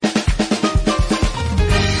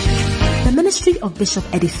ministry of Bishop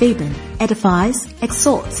Eddie Fabian edifies,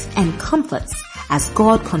 exhorts, and comforts as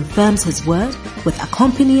God confirms His word with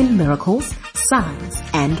accompanying miracles, signs,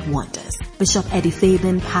 and wonders. Bishop Eddie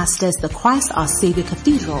Fabian pastors the Christ Our Savior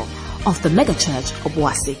Cathedral of the megachurch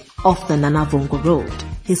Obuasi off the Nanavongo Road.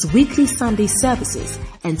 His weekly Sunday services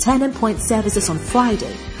and Turning Point services on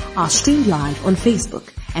Friday are streamed live on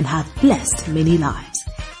Facebook and have blessed many lives.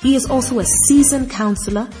 He is also a seasoned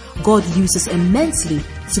counselor God uses immensely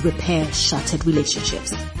to repair shattered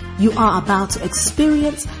relationships. You are about to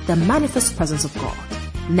experience the manifest presence of God.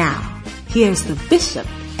 Now, here's the Bishop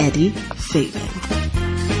Eddie Fabian.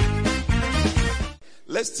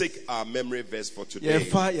 Let's take our memory verse for today.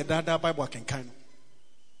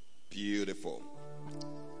 Beautiful.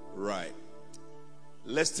 Right.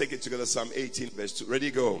 Let's take it together. Psalm 18 verse 2. Ready,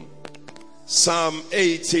 go. Psalm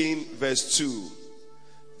 18 verse 2.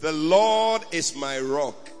 The Lord is my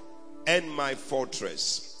rock and my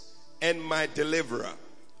fortress and my deliverer,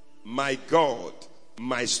 my God,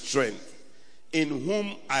 my strength, in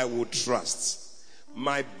whom I will trust,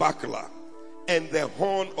 my buckler and the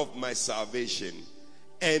horn of my salvation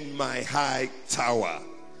and my high tower.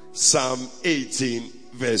 Psalm 18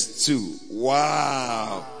 verse 2.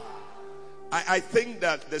 Wow. I think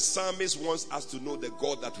that the psalmist wants us to know the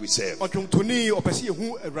God that we serve. So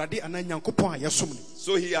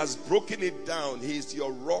he has broken it down. He is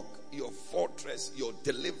your rock, your fortress, your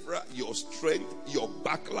deliverer, your strength, your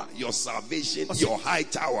buckler, your salvation, your high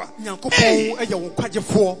tower. Hey.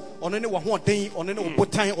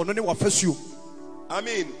 I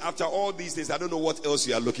mean, after all these things, I don't know what else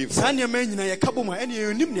you are looking for. That's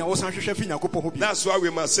why we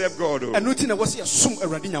must serve God. All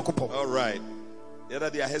right. The other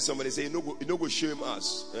day I heard somebody say, "You no go shame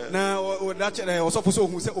us."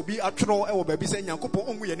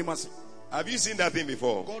 Have you seen that thing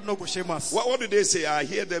before? God no go shame us. What do they say? I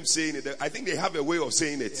hear them saying it. I think they have a way of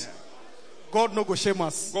saying it. God no go shame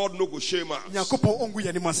us. God no go shame us.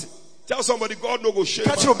 Tell somebody, God no go shame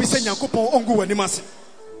us.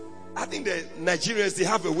 I think the Nigerians, they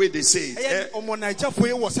have a way they say it. Blessing go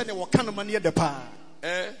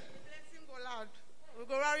loud. We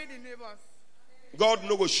go worry the neighbors. God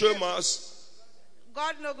no go shame us.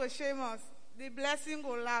 God no go shame us. The blessing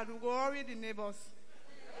go loud. We go worry the neighbors.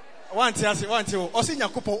 One thing. Also,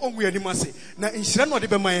 Nyankopon ongu animase. Na inshira no de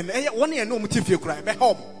be man. One year no mutifie kura. Be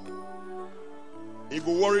home. You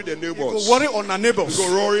go worry the neighbors. You go worry on our neighbors. You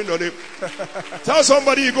go worry on them. Tell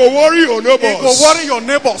somebody you go worry your neighbors. You go worry your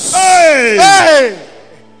neighbors. Hey!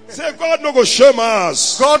 Say God no go shame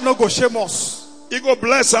us. God no go shame us. He go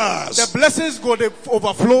bless us. The blessings go they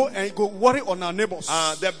overflow and you go worry on our neighbors.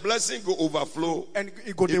 The blessing go overflow and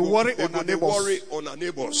you go they worry on our neighbors. Worry on our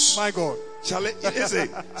neighbors. My God.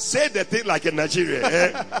 Say the thing like in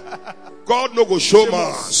Nigeria. God no go shame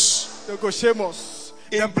us. They go shame us.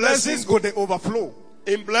 The blessings go they overflow.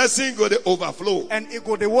 In blessing go they overflow. And it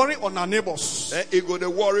go they worry on our neighbors. It go they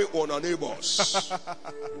worry on our neighbors.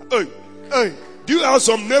 Hey. Do you have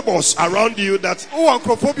some neighbors around you that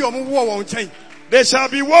they shall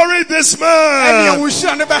be worried this man?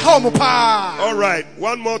 All right,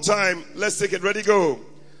 one more time. Let's take it. Ready, go.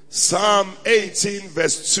 Psalm 18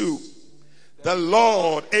 verse 2. The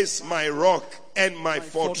Lord is my rock and my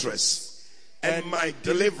fortress and my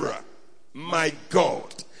deliverer, my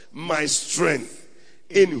God, my strength,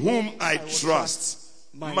 in whom I trust,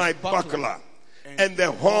 my buckler and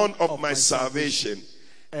the horn of my salvation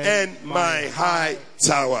and my high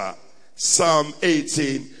tower. Psalm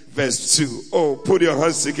 18 verse 2. Oh, put your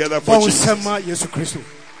hands together for Jesus.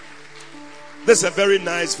 This is a very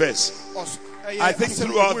nice verse. I think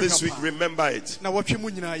throughout this week, remember it. What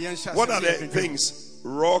are the things?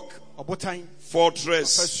 Rock,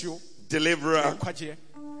 fortress, deliverer.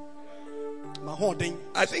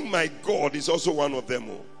 I think my God is also one of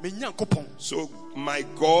them. So my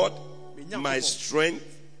God, my strength,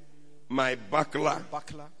 my buckler,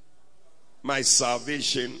 my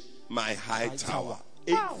salvation, my high tower.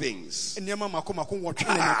 8 things.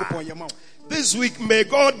 This week, may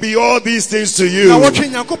God be all these things to you. God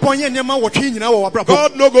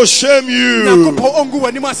no go shame you.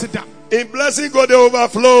 In blessing, God they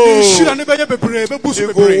overflow.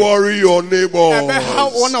 You go worry your neighbor.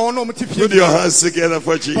 Put your hands together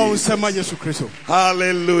for Jesus.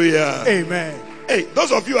 Hallelujah. Amen. Hey,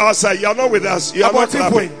 those of you outside, you are not with us. You are not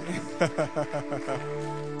clapping.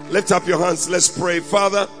 Lift up your hands. Let's pray.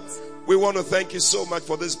 Father, we want to thank you so much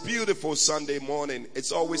for this beautiful Sunday morning.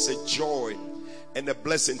 It's always a joy and a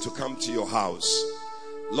blessing to come to your house.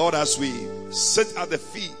 Lord, as we sit at the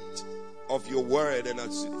feet of your word and at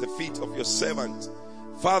the feet of your servant,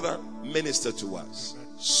 Father, minister to us.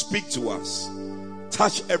 Speak to us.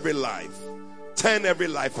 Touch every life. Turn every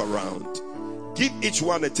life around. Give each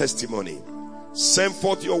one a testimony. Send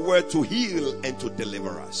forth your word to heal and to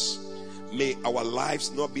deliver us. May our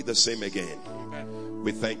lives not be the same again.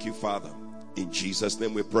 We thank you, Father. In Jesus'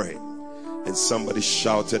 name we pray. And somebody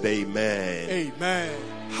shouted amen. Amen.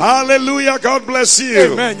 Hallelujah. God bless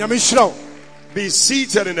you. Amen. Be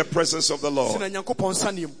seated in the presence of the Lord.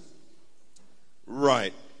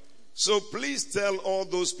 Right. So please tell all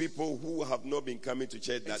those people who have not been coming to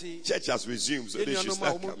church that church has resumed, so they should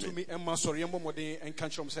start coming.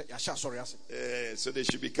 So they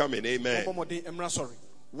should be coming. Amen.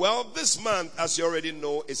 Well, this month, as you already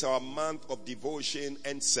know, is our month of devotion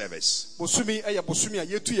and service.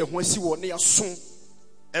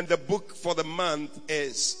 And the book for the month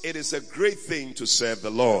is It is a Great Thing to Serve the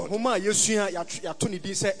Lord.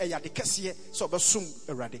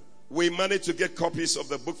 We managed to get copies of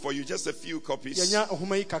the book for you, just a few copies.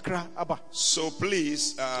 So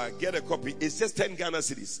please get a copy. It's just 10 Ghana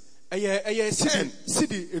cedis. 10. Yeah.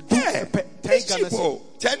 It's cheap.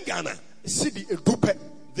 10 Ghana.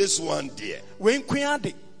 This one, dear.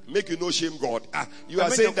 Make you no shame God. You are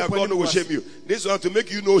saying that God will shame you. This one to make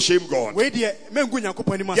you no shame God.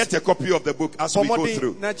 Get a copy of the book as we go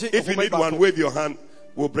through. If you need one, wave your hand.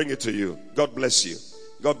 We'll bring it to you. God bless you.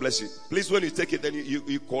 God bless you. Please, when you take it, then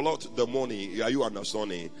you call out the money. Are you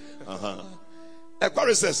understanding?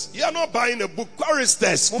 Choristers, you are not buying a book.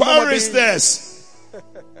 Choristers.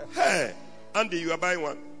 Hey, Andy, you are buying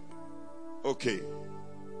one. Okay.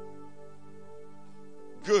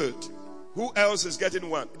 Good. Who else is getting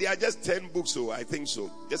one? There are just 10 books, so I think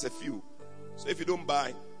so. Just a few. So if you don't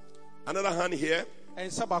buy, another hand here.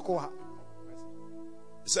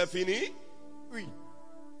 Safini? Oui.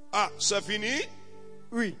 Safini?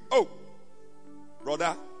 Oui. Oh,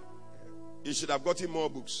 brother, you should have gotten more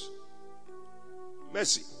books.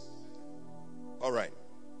 Mercy. All right.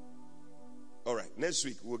 Next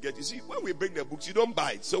week we'll get. You see, when we bring the books, you don't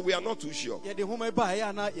buy it, so we are not too sure. No,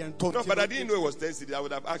 but I didn't know it was 10 cedis. I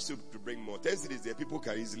would have asked you to bring more. 10 cedis there, people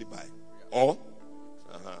can easily buy. All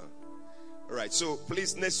right. So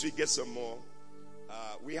please, next week get some more.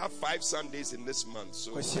 We have 5 Sundays in this month,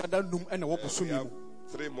 so we have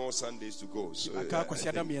 3 more Sundays to go. So,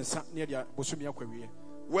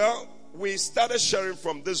 well, we started sharing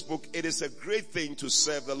from this book. It is a great thing to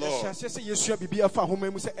serve the Lord. Amen.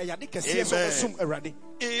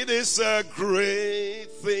 It is a great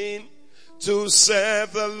thing to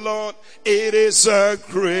serve the Lord. It is a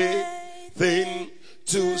great thing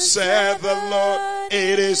to serve the Lord.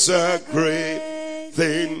 It is a great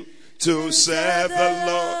thing to serve the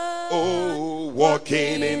Lord. Oh,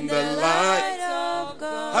 walking in the light.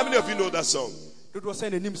 How many of you know that song?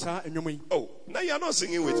 Oh, now you're not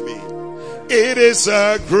singing with me. It is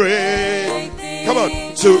a great, come on,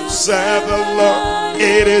 to serve the Lord.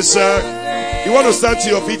 It is a, you want to stand to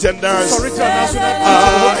your feet and dance?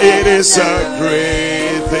 It is a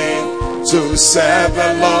great thing to serve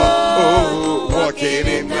the Lord. Oh, walking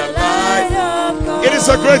in the light. It is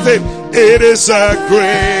a great thing. It is a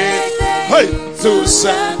great, hey, to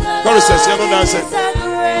serve. Choristers, you're not dancing.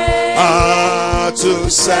 To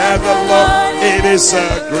serve the Lord, it is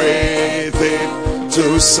a great thing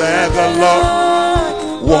to serve the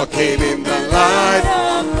Lord, walking in the light.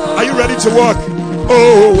 Are you ready to walk?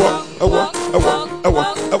 Oh,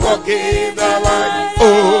 walk in the light.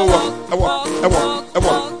 Oh, walk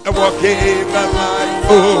in the light.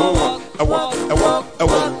 Oh, walk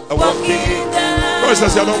in the light. No, it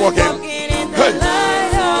says you're not walking. Hey,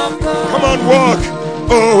 come on, walk.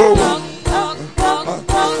 Oh,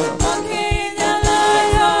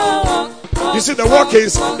 you see, the walk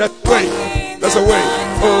is that way. That's a way.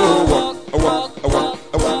 Oh,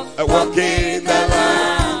 walk in the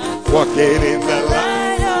light. Walking in the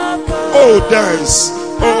light. Oh, dance.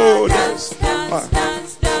 Oh, dance.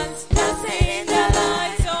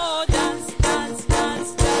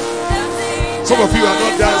 Some of you are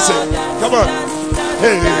not dancing. Come on.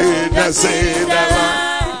 Hey, dancing in the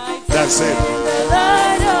light. Dancing.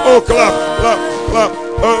 Oh, clap.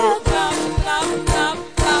 Oh.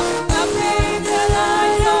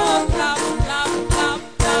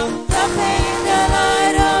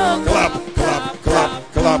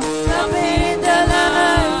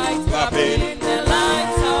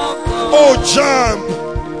 Oh, jump.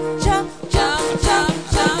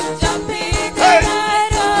 Hey.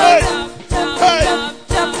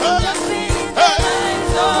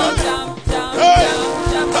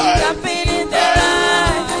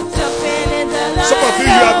 Some of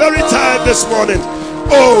you are very tired this morning.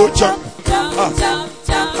 Oh, jump.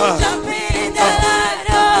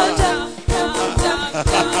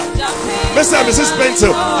 Mr. and Mrs. Spencer,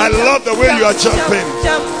 I love the way you are jumping.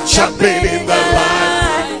 Jumping in the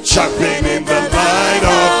light. Jumping in the light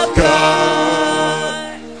of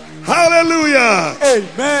God. Hallelujah.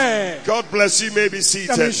 Amen. God bless you. May be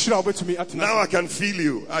seated. Now I can feel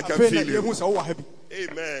you. I can feel you.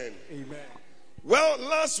 Amen. Amen. Well,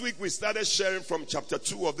 last week we started sharing from chapter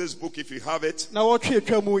 2 of this book, if you have it.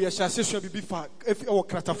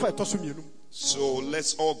 So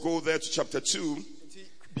let's all go there to chapter 2.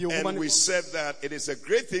 And we said that it is a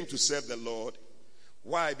great thing to serve the Lord.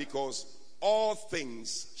 Why? Because all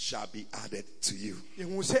things shall be added to you.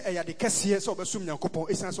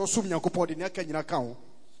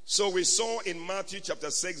 So we saw in Matthew chapter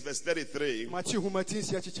 6 verse 33, the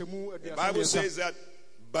Bible says that,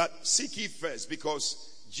 but seek ye first,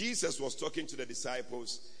 because Jesus was talking to the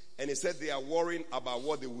disciples and he said they are worrying about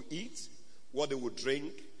what they will eat, what they will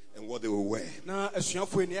drink, and what they will wear. But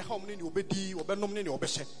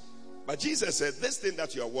Jesus said, this thing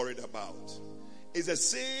that you are worried about is the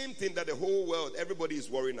same thing that the whole world, everybody is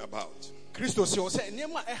worrying about. He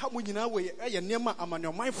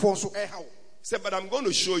said, but I'm going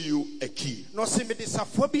to show you a key. He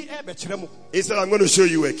said, I'm going to show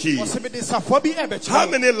you a key. How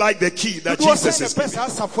many like the key that Jesus is giving?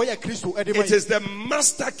 It is the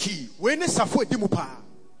master key.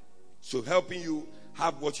 So helping you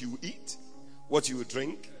have what you eat, what you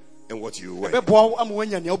drink, and what you wear.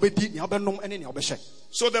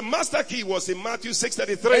 So the master key was in Matthew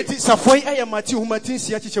 6:33.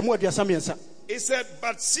 He said,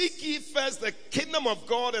 but seek ye first the kingdom of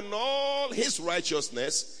God and all his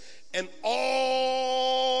righteousness, and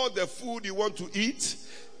all the food you want to eat,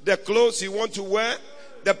 the clothes you want to wear,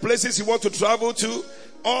 the places you want to travel to,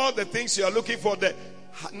 all the things you are looking for, the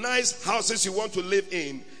nice houses you want to live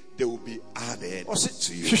in, they will be added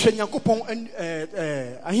to you.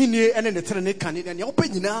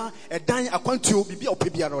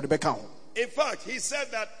 In fact, he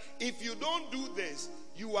said that if you don't do this,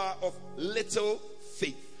 you are of little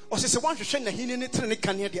faith.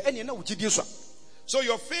 So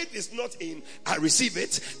your faith is not in, I receive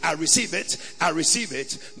it, I receive it, I receive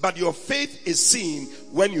it. But your faith is seen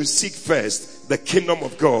when you seek first the kingdom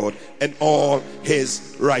of God and all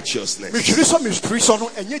his righteousness.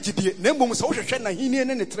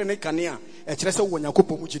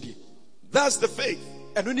 That's the faith.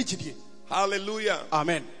 Hallelujah.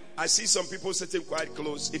 Amen. I see some people sitting quite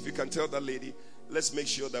close. If you can tell that lady, let's make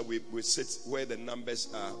sure that we sit where the numbers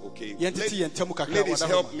are. Okay. Ladies,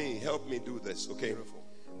 help me do this. Okay.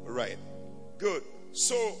 All right. Good.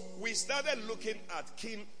 So we started looking at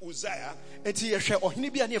King Uzziah,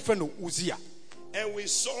 and we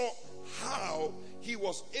saw how he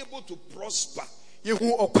was able to prosper.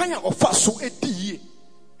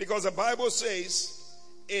 Because the Bible says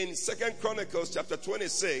in 2 Chronicles chapter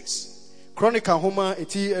 26, from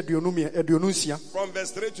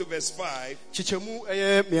verse 3 to verse 5,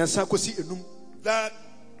 that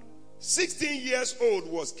 16 years old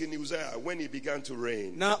was King Uzziah when he began to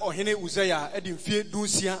reign. And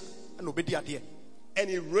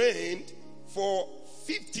he reigned for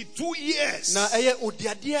 52 years. What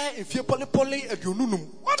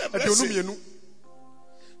a blessing.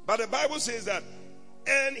 But the Bible says that,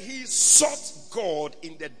 and he sought God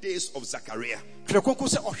in the days of Zechariah. And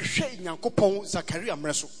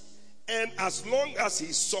as long as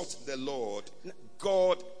he sought the Lord,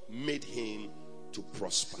 God made him to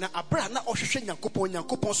prosper.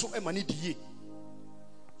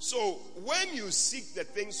 So when you seek the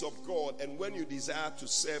things of God and when you desire to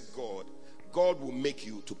serve God, God will make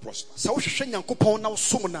you to prosper.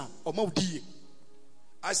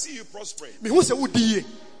 I see you prospering.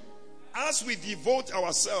 As we devote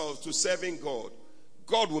ourselves to serving God,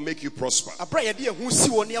 God will make you prosper.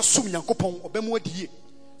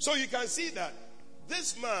 So you can see that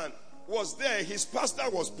this man was there. His pastor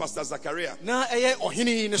was Pastor Zachariah.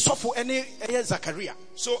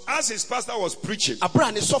 So as his pastor was preaching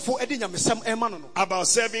about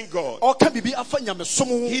serving God,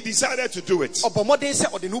 he decided to do it.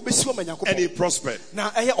 And he prospered.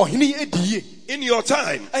 In your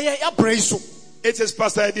time, it is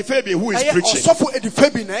Pastor Eddie Fabian who is preaching.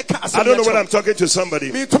 I don't know when I'm talking to somebody.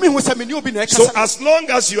 So as long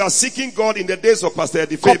as you are seeking God in the days of Pastor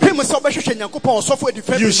Eddie Fabian,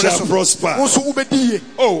 you shall prosper.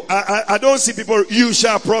 Oh, I don't see people. You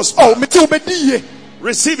shall prosper.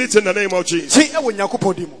 Receive it in the name of Jesus.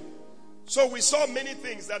 So we saw many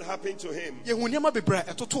things that happened to him.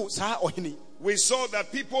 We saw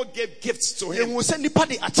that people gave gifts to him.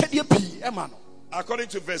 According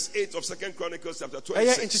to verse 8 of 2 Chronicles chapter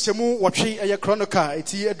 26.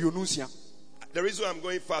 The reason I'm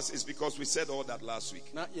going fast is because we said all that last week.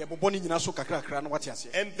 And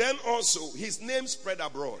then also, his name spread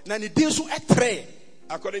abroad.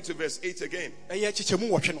 According to verse 8 again. And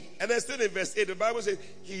then still in verse 8, the Bible says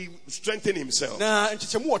he strengthened himself.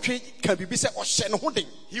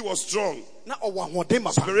 He was strong.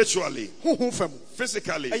 Spiritually,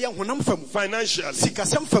 physically,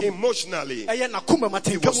 financially, emotionally.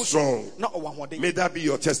 He was strong. May that be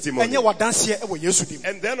your testimony.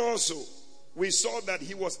 And then also, we saw that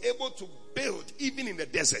he was able to build even in the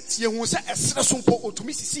desert.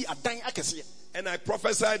 And I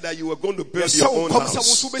prophesied that you were going to build your own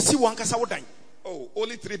house. Oh,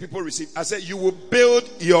 only 3 people received. I said you will build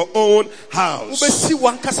your own house. In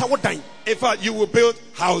fact, you will build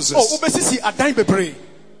houses.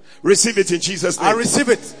 Receive it in Jesus' name. I receive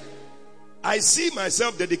it. I see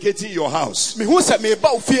myself dedicating your house. Who is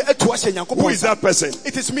that person?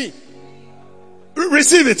 It is me.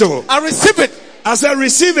 Receive it all. I receive it. I said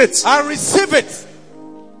receive it. I receive it.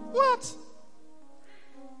 What?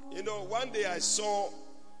 You know, one day I saw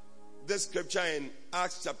this scripture in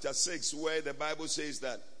Acts chapter 6 where the Bible says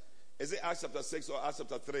that, is it Acts chapter 6 or Acts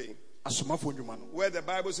chapter 3? Where the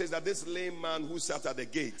Bible says that this lame man who sat at the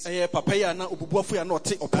gate, I think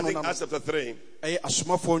Acts chapter 3 and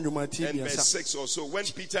verse 6 or so, when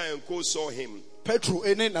Peter and co saw him, it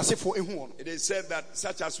is said that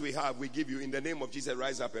such as we have, we give you in the name of Jesus,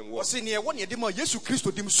 rise up and walk. And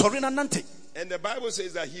the Bible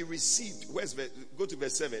says that he received, go to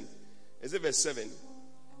verse 7. Is it verse 7?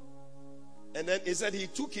 And then it said he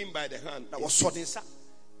took him by the hand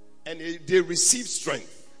and they received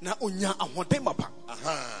strength.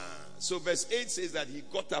 So verse 8 says that he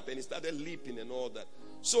got up and he started leaping and all that.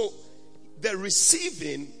 So the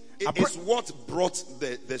receiving is what brought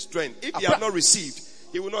the strength. If he had not received,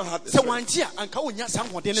 he will not have the strength.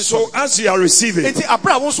 So as you are receiving, I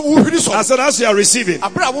said as you are receiving,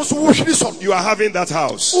 you are having that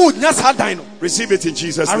house. Receive it in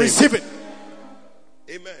Jesus' name. I receive it.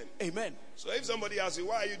 Amen. Amen. So if somebody asks you,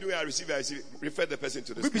 why are you doing I receive it, refer the person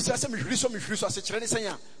to this. In fact,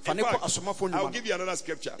 I'll give you another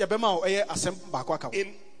scripture. In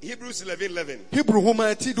Hebrews 11:11.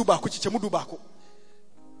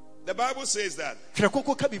 The Bible says that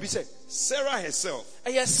Sarah herself,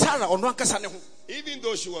 even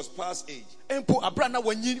though she was past age,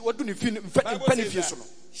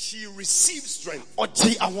 she received strength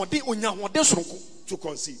to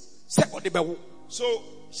conceive. So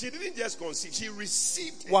she didn't just conceive, she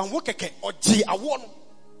received it.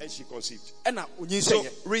 And she conceived. So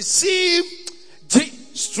receive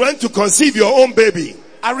strength to conceive your own baby.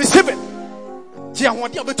 I receive it.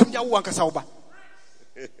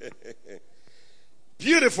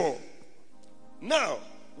 Beautiful. Now,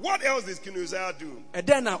 what else did King Uzziah do? The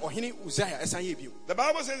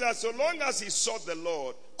Bible says that so long as he sought the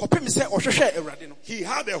Lord, he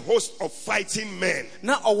had a host of fighting men.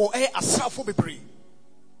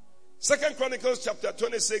 2 Chronicles chapter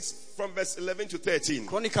 26 from verse 11 to 13.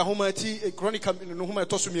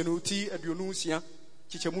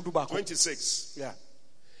 26. Yeah.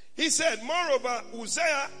 He said, moreover,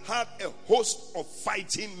 Uzziah had a host of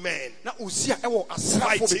fighting men.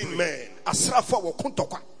 Fighting men.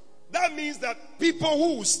 That means that people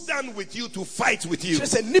who will stand with you to fight with you. Oh,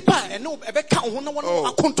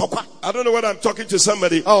 I don't know whether I'm talking to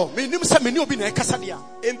somebody. In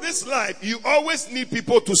this life, you always need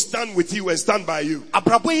people to stand with you and stand by you.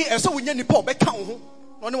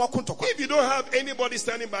 If you don't have anybody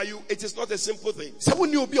standing by you, it is not a simple thing.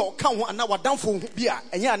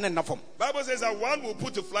 Bible says that one will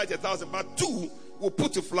put to flight 1,000, but two will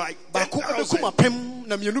put to flight 10,000.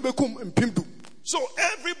 So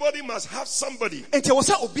everybody must have somebody that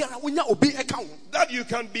you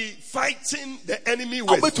can be fighting the enemy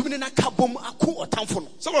with.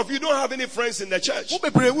 Some of you don't have any friends in the church. If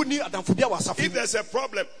there's a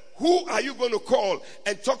problem, who are you going to call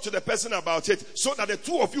and talk to the person about it so that the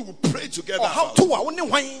two of you will pray together?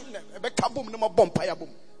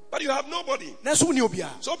 But you have nobody.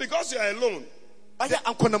 So because you are alone,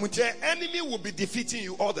 the enemy will be defeating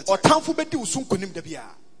you all the time.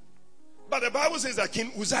 But the Bible says that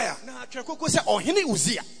King Uzziah,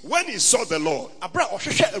 when he saw the Lord,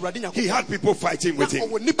 he had people fighting with him.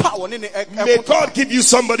 May God give you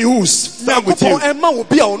somebody who will stand with you.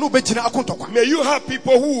 May you have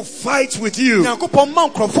people who will fight with you. In the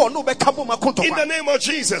name of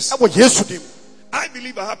Jesus. I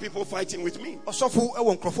believe I have people fighting with me.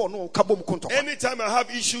 Anytime I have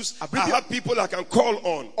issues, I have people I can call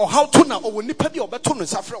on.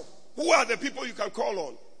 Who are the people you can call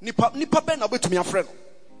on?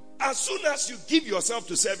 As soon as you give yourself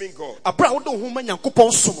to serving God,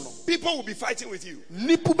 people will be fighting with you.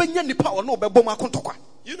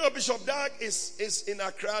 You know, Bishop Dag is in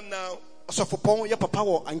Accra now. But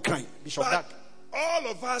all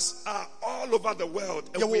of us are all over the world,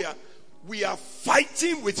 and we are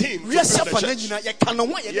fighting with him. Jesus.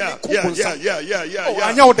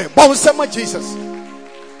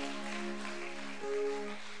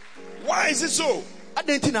 Why is it so?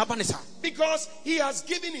 Because he has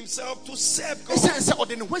given himself to serve God.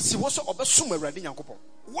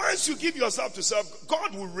 Once you give yourself to serve,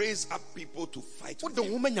 God will raise up people to fight with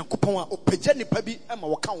you.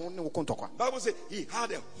 Bible says he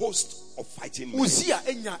had a host of fighting men.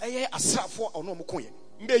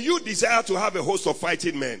 May you desire to have a host of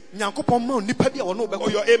fighting men. Oh,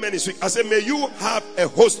 your amen is weak. I said, may you have a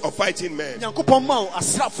host of fighting men. Yeah.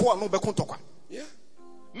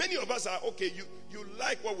 Many of us are okay. You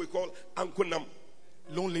like what we call ankunam.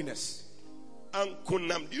 Loneliness.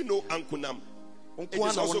 Ankunam. Do you know ankunam? It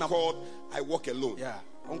is also called I walk alone. Yeah.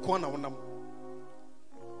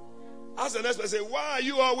 As the next person say, why are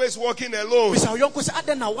you always walking alone?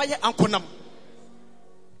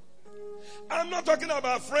 I'm not talking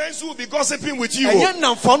about friends who will be gossiping with you.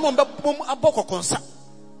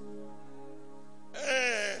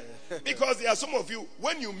 Because there are some of you,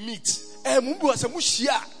 when you meet, when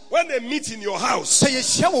they meet in your house, the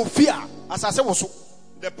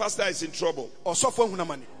pastor is in trouble.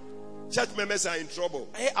 Church members are in trouble.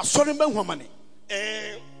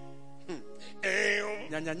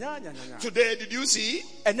 Today, did you see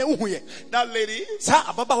that lady?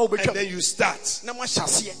 And then you start.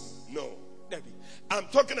 No. I'm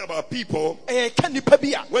talking about people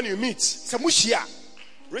when you meet.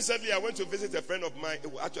 Recently, I went to visit a friend of mine,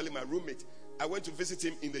 actually my roommate. I went to visit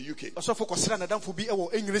him in the UK.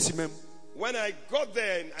 When I got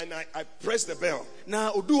there and I pressed the bell, and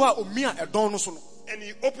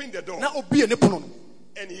he opened the door,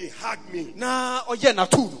 and he hugged me.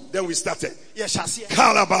 Then we started. I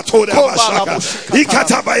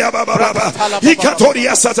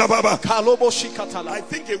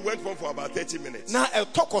think it went on for about 30 minutes.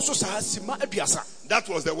 That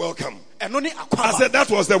was the welcome. I said that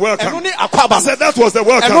was the welcome. I said that was the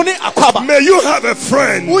welcome. May you have a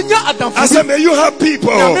friend. I said may you have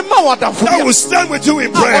people that will stand with you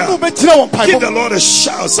in prayer. Give the Lord a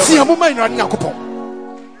shout.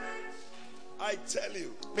 I tell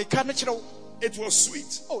you, it was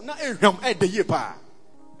sweet.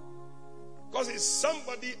 Because it's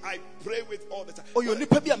somebody I pray with all the time. When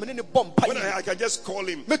I can just call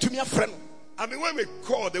him. I mean, when we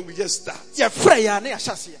call, then we just start. Then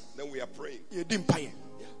we are praying.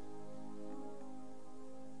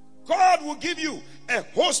 God will give you a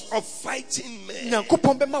host of fighting men.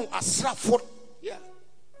 Yeah.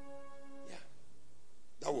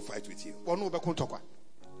 That will fight with you.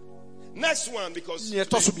 Next one, because I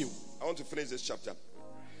want to finish this chapter.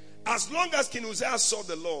 As long as King Uzziah saw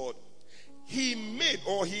the Lord, he made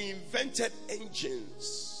or he invented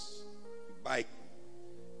engines by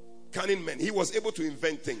cunning men. He was able to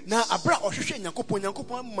invent things.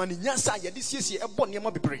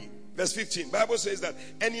 Verse 15, Bible says that,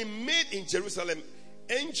 and he made in Jerusalem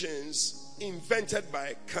engines invented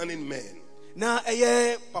by cunning men.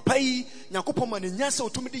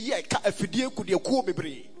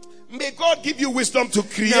 May God give you wisdom to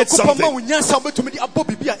create something.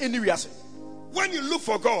 When you look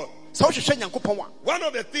for God, one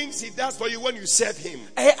of the things he does for you when you serve him,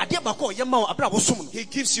 he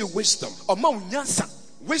gives you wisdom.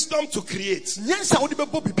 Wisdom to create.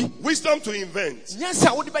 Wisdom to invent.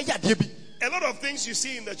 A lot of things you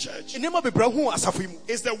see in the church is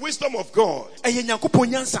the wisdom of God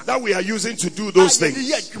that we are using to do those things.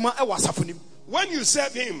 When you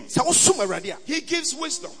serve him, he gives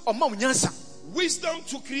wisdom. Wisdom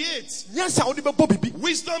to create.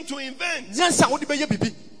 Wisdom to invent.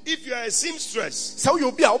 If you are a seamstress,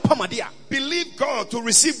 believe God to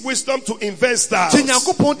receive wisdom to invent styles. It's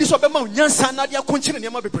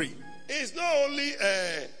not only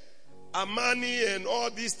Armani and all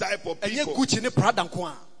these type of people who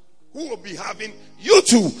will be having you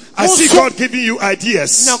too. I see God giving you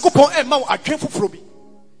ideas.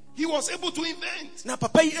 He was able to invent.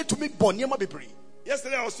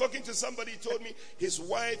 Yesterday I was talking to somebody. He told me his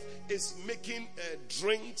wife is making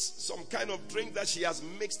drinks, some kind of drink that she has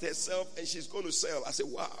mixed herself and she's going to sell. I said,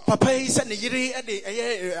 wow.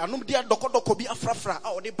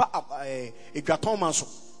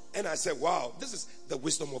 And I said, wow, this is the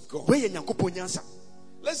wisdom of God.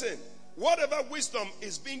 Listen, whatever wisdom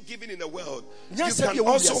is being given in the world, you can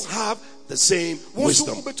also have the same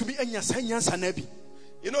wisdom.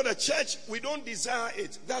 You know, the church, we don't desire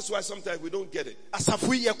it. That's why sometimes we don't get it.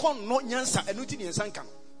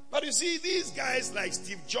 But you see, these guys like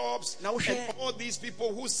Steve Jobs and all these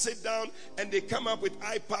people who sit down and they come up with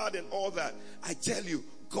iPad and all that, I tell you,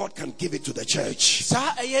 God can give it to the church.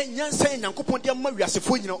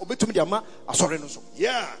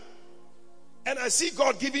 Yeah. And I see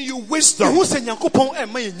God giving you wisdom.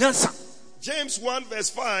 James 1 verse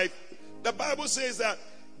 5, the Bible says that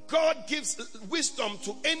God gives wisdom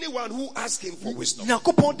to anyone who asks him for wisdom.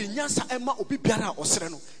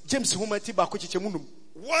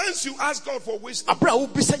 Once you ask God for wisdom,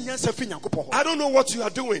 I don't know what you are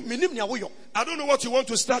doing. I don't know what you want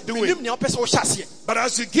to start doing. But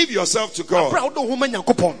as you give yourself to God,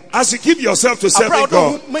 as you give yourself to serving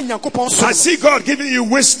God, I see God giving you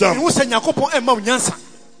wisdom. You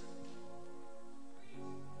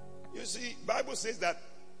see, Bible says that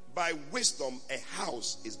by wisdom a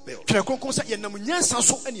house is built.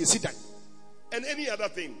 And any other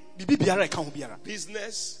thing,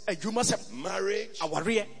 business, marriage,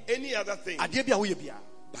 any other thing, by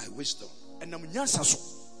wisdom.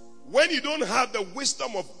 When you don't have the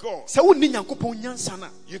wisdom of God,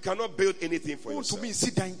 you cannot build anything for yourself.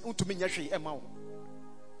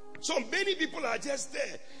 So many people are just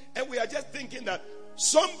there, and we are just thinking that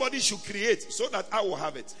somebody should create so that I will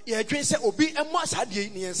have it.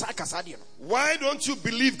 Why don't you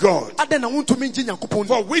believe God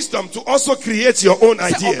for wisdom to also create your own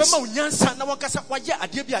ideas?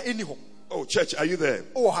 Oh, church, are you there?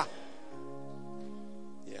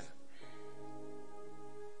 Yeah.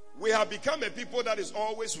 We have become a people that is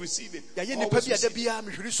always receiving. Always receiving.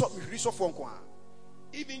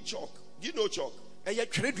 Even chalk. Do you know chalk?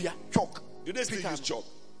 Do they still use chalk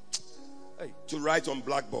to write on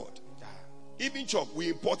blackboard? Even chalk, we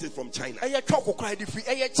import it from China.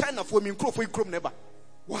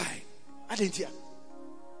 Why?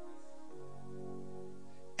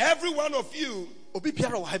 Every one of you,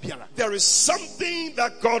 there is something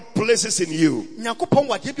that God places in you.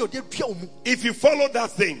 If you follow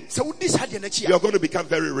that thing, you are going to become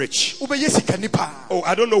very rich. Oh,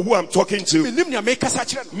 I don't know who I'm talking to.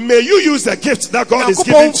 May you use the gift that God is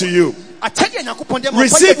giving to you.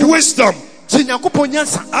 Receive wisdom.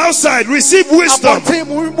 Outside, receive wisdom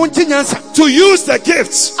to use the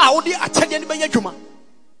gifts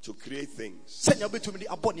to create things.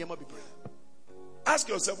 Ask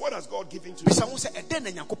yourself, what has God given to you? Some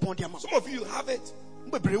of you have it,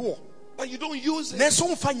 but you don't use it.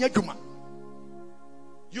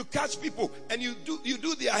 You catch people and you do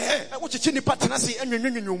their hair.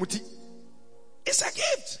 It's a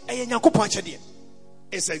gift.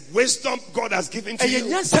 It's a wisdom God has given to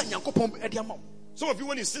you. Some of you,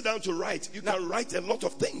 when you sit down to write, you can write a lot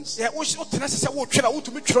of things. It's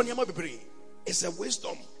a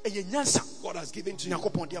wisdom God has given to you.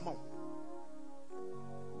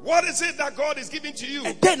 What is it that God is giving to you?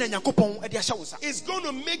 It's going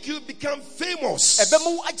to make you become famous.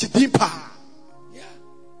 Yeah.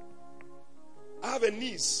 I have a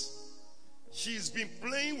niece. She's been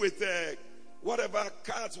playing with whatever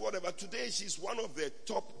cards, whatever. Today she's one of the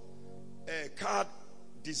top card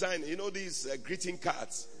designers. You know these greeting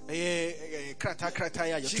cards. She's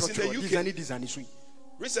in the UK.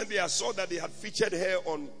 Recently I saw that they had featured her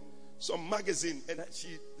on some magazine, and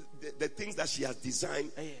the things that she has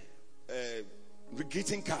designed,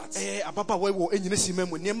 greeting cards.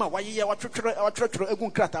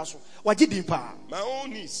 My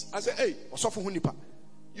own niece, I said, hey,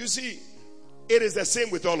 you see, it is the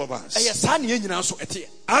same with all of us.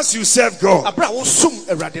 As you serve God,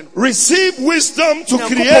 receive wisdom to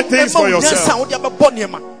create things for yourself. Amen.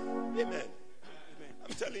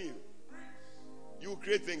 I'm telling you, you will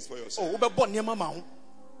create things for yourself.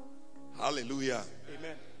 Hallelujah.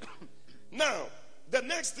 Amen. Now, the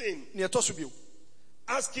next thing,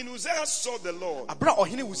 as King Uzziah saw the Lord, the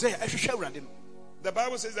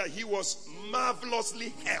Bible says that he was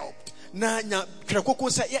marvelously helped.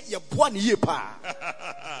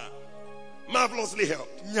 Marvelously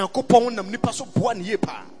helped.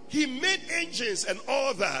 He made angels and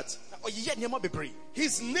all that.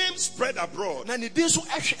 His name spread abroad.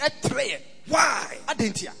 Why?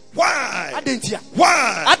 Why?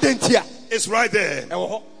 Why? It's right there.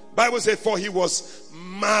 Bible says, for he was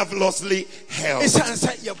marvelously helped.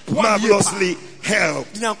 Marvelously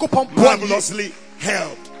helped. Marvelously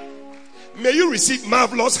helped. May you receive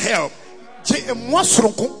marvelous help.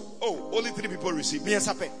 Oh, only 3 people receive.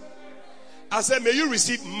 I said, may you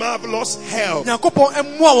receive marvelous help. Yeah.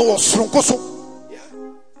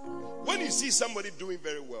 When you see somebody doing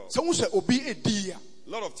very well, a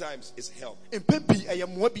lot of times it's help.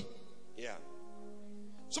 Yeah.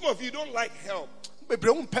 Some of you don't like help.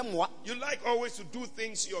 You like always to do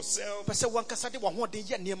things yourself.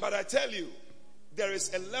 But I tell you, there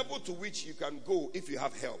is a level to which you can go if you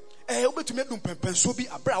have help.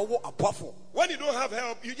 When you don't have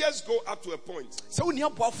help, you just go up to a point.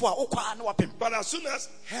 But as soon as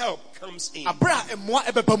help comes in,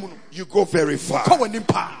 you go very far.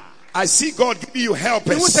 I see God giving you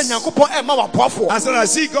helpers. I said, I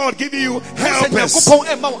see God giving you helpers.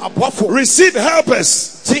 Receive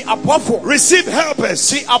helpers. Receive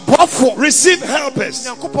helpers. Receive helpers.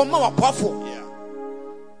 Yeah.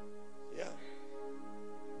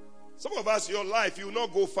 Some of us, your life, you will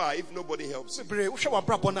not go far if nobody helps you.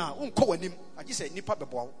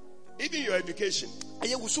 Even your education.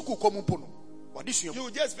 You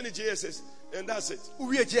just finish JSS and that's it.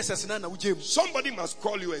 Somebody must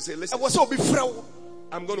call you and say, listen,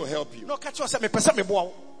 I'm going to help you. They will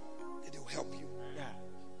help you.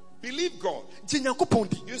 Believe God.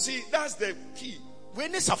 You see, that's the key.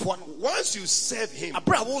 Once you serve Him,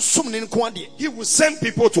 He will send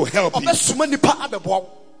people to help you.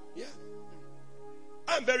 Yeah.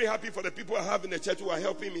 I'm very happy for the people I have in the church who are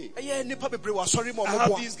helping me. I have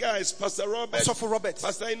these guys, Pastor Robert,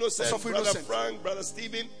 Pastor Innocent, Brother Frank, Brother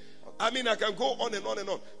Stephen. I mean, I can go on and on and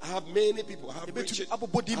on. I have many people. I have Richard, I have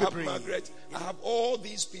Margaret. I have all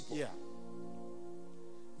these people. Yeah.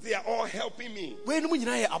 They are all helping me. I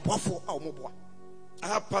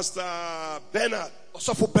have Pastor Bernard.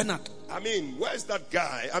 I mean, where's that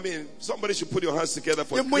guy? I mean, somebody should put your hands together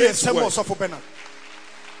for great work.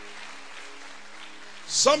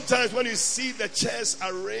 Sometimes when you see the chairs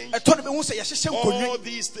arranged, all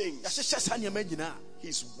these things,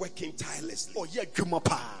 he's working tirelessly,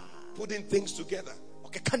 putting things together.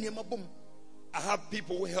 I have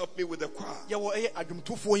people who help me with the choir.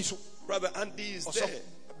 Brother Andy is there.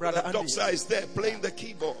 Brother Doxa is there playing the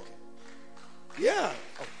keyboard. Yeah.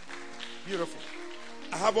 Oh, beautiful.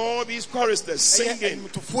 I have all these choristers singing.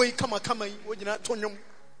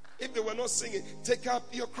 If they were not singing, take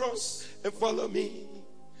up your cross and follow me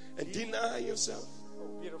and deny yourself. Oh,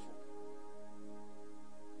 beautiful.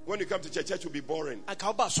 When you come to church will be boring. Yeah.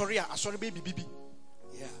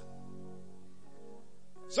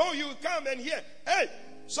 So you come and hear, hey,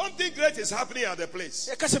 something great is happening at the place.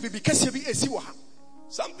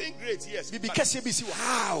 Something great, yes.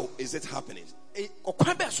 How is it happening?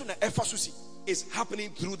 It's happening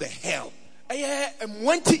through the help.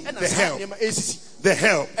 The help. The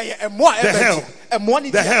help. The help.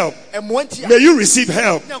 The help. May you receive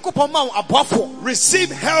help.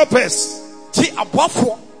 Receive helpers.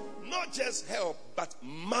 Not just help, but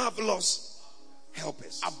marvelous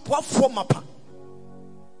helpers.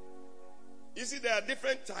 You see, there are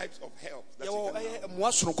different types of help that you can have.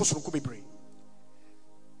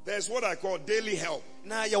 There's what I call daily help.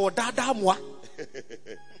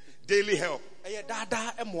 Daily help.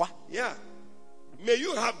 Yeah. May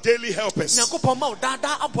you have daily helpers.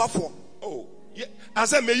 Oh, yeah. I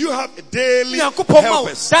said, may you have daily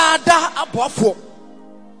helpers.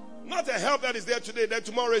 Not a help that is there today, then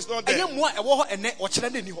tomorrow is not there.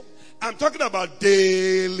 I'm talking about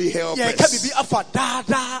daily helpers.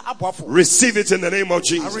 Receive it in the name of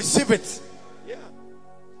Jesus. I receive it. Yeah.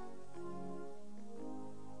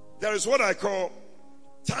 There is what I call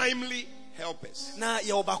timely helpers.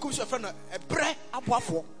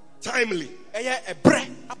 Timely.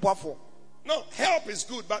 No, help is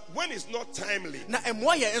good, but when it's not timely,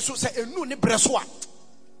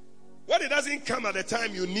 when it doesn't come at the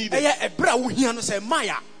time you need it,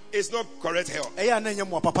 it's not correct help.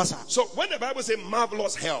 So when the Bible says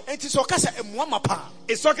marvelous help, it's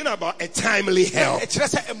talking about a timely help.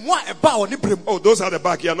 Oh, those are the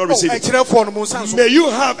back. You are not receiving. May you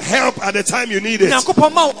have help at the time you need it.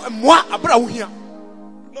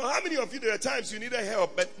 No, how many of you there are times you needed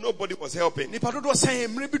help but nobody was helping? Yeah.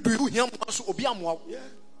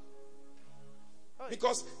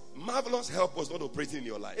 Because marvelous help was not operating in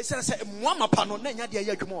your life.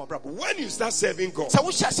 When you start serving God,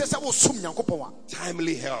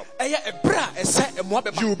 timely help,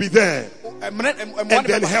 you will be there. And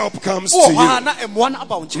then help comes to you.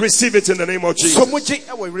 Receive it in the name of Jesus.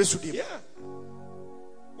 Yeah.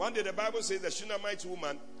 One day the Bible says the Shunammite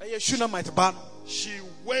woman, she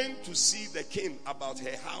went to see the king about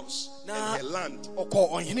her house and her land. And at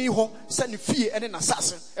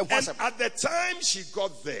the time she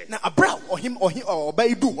got there,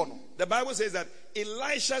 The Bible says that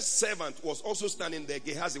Elisha's servant was also standing there.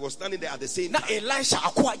 Gehazi was standing there at the same time.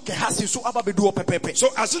 So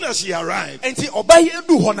as soon as she arrived,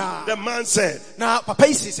 the man said,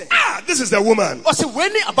 this is the woman.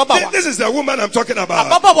 This is the woman I'm talking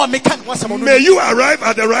about. May you arrive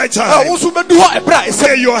at the right time.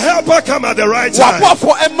 May your helper come at the right time.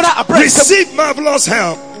 Receive marvelous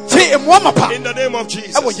help in the name of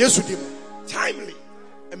Jesus. Timely.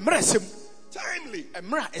 Timely.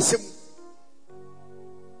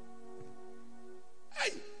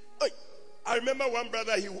 I remember one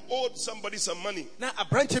brother, he owed somebody some money.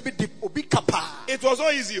 It was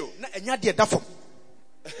not easy.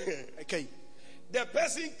 Okay. The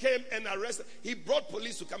person came and arrested. He brought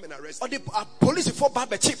police to come and arrest him.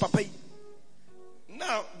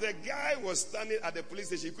 Now, the guy was standing at the police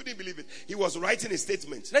station. He couldn't believe it. He was writing a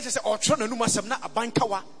statement.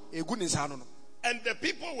 And the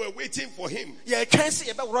people were waiting for him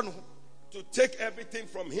to take everything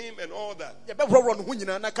from him and all that.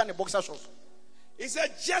 He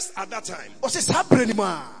said just at that time,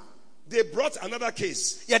 they brought another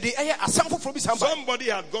case. Somebody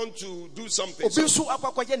had gone to do something. So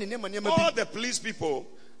all the police people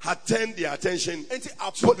had turned their attention to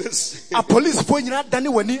this new guy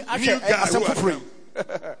who had come.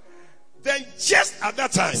 Then just at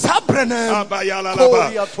that time,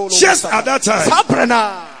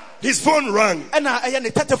 his phone rang.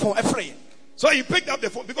 So he picked up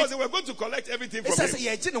the phone because they were going to collect everything from him.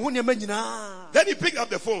 Then he picked up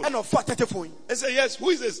the phone and said, yes,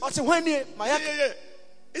 who is this? He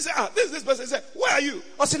said, this is this person. He said, where are you?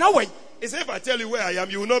 He said, if I tell you where I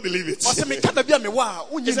am, you will not believe it. He said, tell me,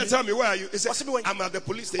 where are you? He said, I'm at the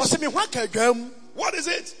police station. What is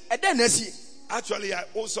it? Actually, I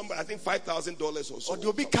owe somebody, I think $5,000 or so.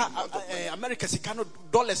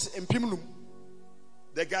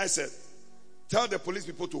 The guy said, tell the police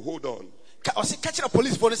people to hold on.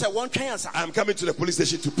 I'm coming to the police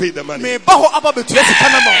station to pay the money. May that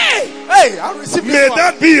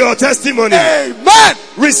be your testimony. Amen.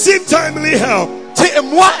 Receive timely help.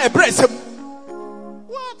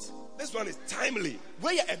 What? This one is timely.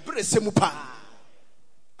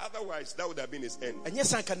 Otherwise, that would have been his end.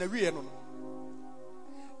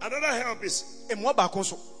 Another help is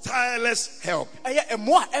tireless help.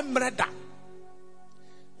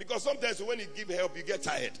 Because sometimes when you give help, you get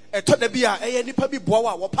tired. They call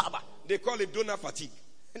it donor fatigue.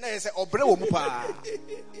 There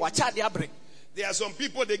are some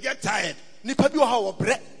people, they get tired.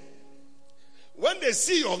 When they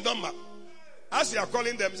see your number, as you are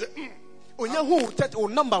calling them, say,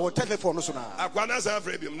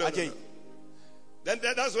 Then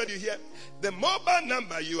that's what you hear. The mobile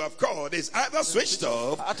number you have called is either switched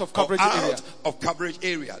off out of coverage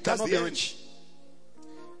area. That's the end.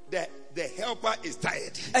 The helper is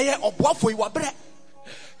tired.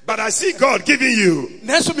 But I see God giving you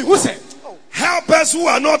helpers who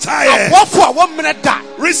are not tired.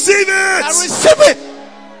 Receive it. Receive it.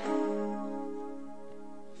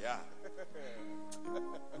 Yeah.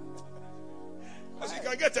 Because you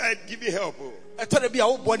can get tired giving help.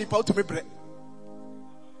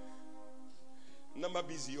 Number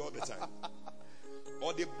busy all the time.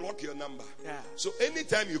 Or they block your number. Yeah. So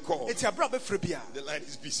anytime you call, the line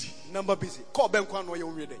is busy. Number busy. Call them.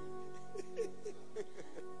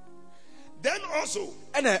 Then also,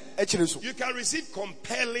 you can receive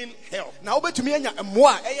compelling help.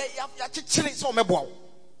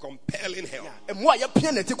 Compelling help.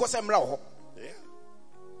 Yeah.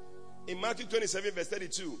 In Matthew 27 verse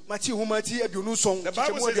 32, the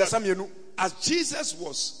Bible says that as Jesus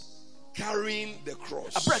was carrying the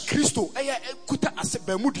cross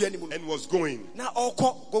and was going,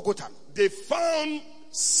 they found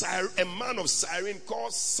a man of Cyrene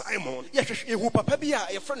called Simon,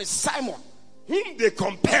 whom they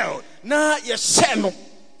compelled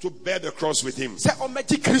to bear the cross with him.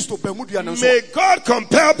 May God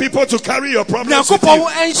compel people to carry your problems with you.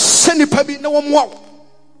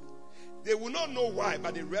 They will not know why,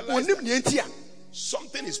 but they realize that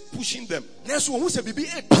something is pushing them.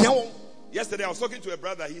 Yesterday I was talking to a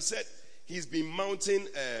brother. He said he's been mounting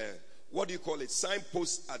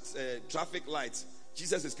signposts at traffic lights.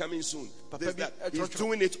 Jesus is coming soon. He's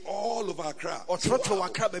doing it all over Accra. Wow.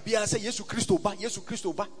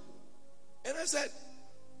 And I said,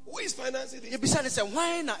 who is financing it? He said,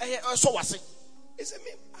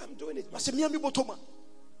 me, I'm doing it. I said,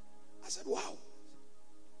 wow.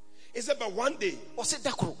 He said, but one day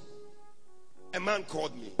a man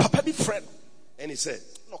called me and he said,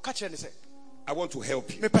 I want to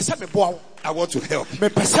help you. I want to help you.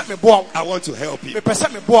 I want to help you.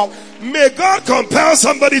 May God compel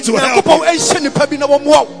somebody to help you. Yeah.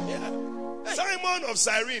 Simon of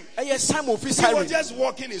Cyrene. Simon of He Cyrene. was just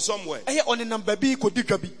walking in somewhere. He has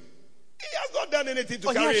not done anything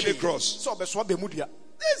to carry any cross. This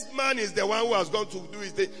man is the one who has gone to do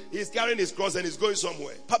his thing. He's carrying his cross and he's going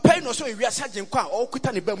somewhere.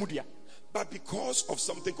 But because of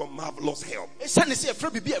something called marvelous help,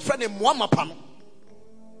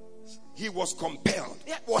 he was compelled.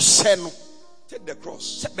 Take the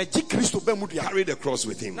cross. Carry the cross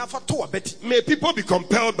with him. May people be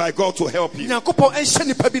compelled by God to help you. Do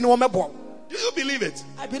you believe it?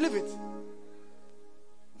 I believe it.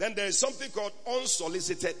 Then there is something called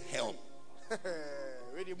unsolicited help.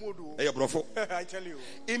 Hey, bro. I tell you.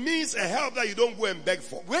 It means a help that you don't go and beg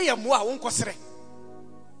for.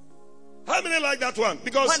 How many like that one?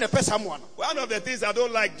 Because one of the things I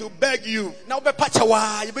don't like to beg you. And there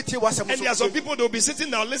are some people that will be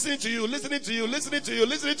sitting down listening to you. You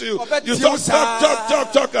talk.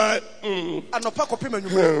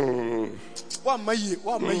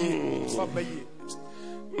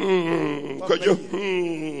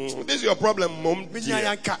 This is your problem, Mom.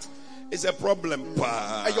 It's a problem.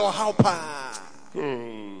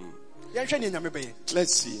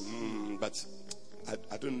 Let's see. But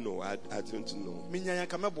I don't know. I don't know.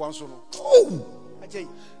 Oh!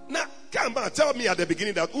 Now, come on, tell me at the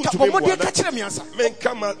beginning that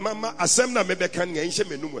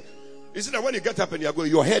you see that when you get up and you go,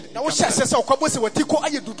 your head. How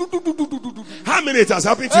many it has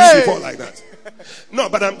happened to you before like that? No,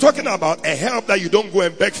 but I'm talking about a help that you don't go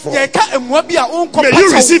and beg for. May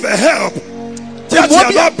you receive a help that you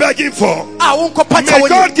are not begging for. May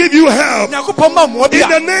God give you help in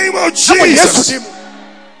the name of Jesus.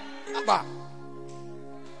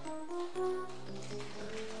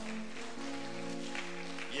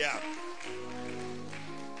 Yeah.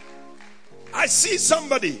 I see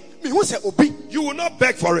somebody. You will not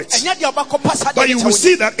beg for it, but you will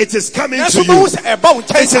see that it is coming to you.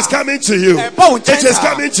 It is coming to you. It is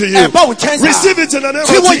coming to you. Receive it in the name of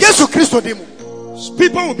Jesus.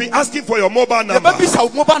 People will be asking for your mobile number.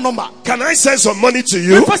 Can I send some money to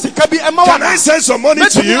you? Can I send some money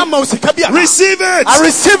to you? Receive it. I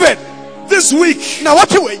receive it. This week,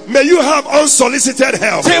 may you have unsolicited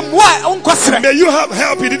help. May you have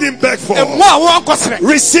help you didn't beg for.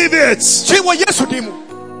 Receive it.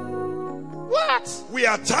 What? We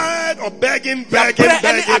are tired of begging.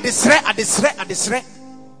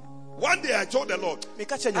 One day I told the Lord,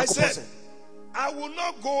 I said, I will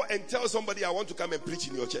not go and tell somebody I want to come and preach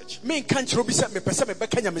in your church. I said,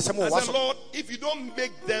 Lord, if you don't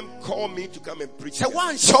make them call me to come and preach, I'm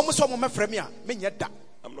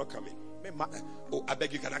not coming. Oh, I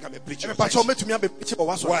beg you, can I come and preach in your church?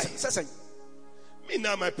 Why? Me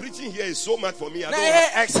now, my preaching here is so much for me.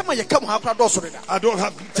 I don't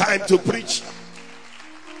have time to preach.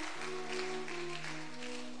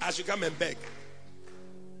 I should come and beg.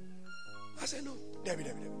 I said, no. No.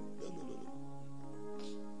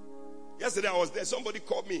 Yesterday I was there. Somebody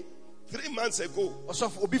called me 3 months ago. He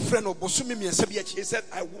said,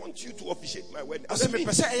 I want you to officiate my wedding. I said,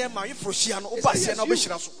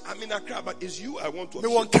 I'm in Accra, but it's you I want to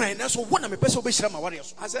officiate. I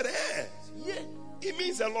said, hey. Yeah. It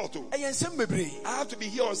means a lot too. I have to be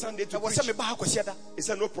here on Sunday to preach. He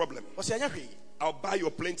said, no problem. I'll buy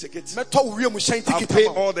your plane tickets. I'll pay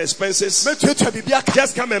all the expenses.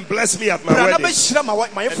 Just come and bless me at my wedding and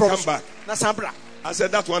come back. I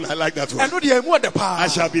said, that one, I like that one. I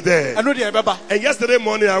shall be there. And yesterday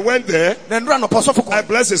morning I went there. I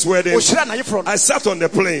blessed his wedding. I sat on the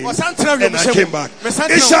plane and I came back.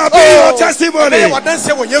 It shall be your testimony.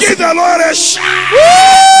 Give the Lord a shout.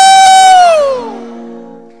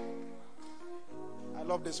 I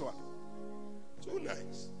love this one. So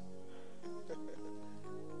nice.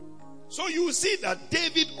 So you see that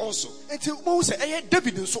David also,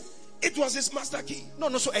 it was his master key.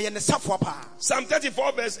 Psalm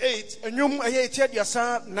 34 verse 8.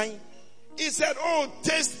 He said, oh,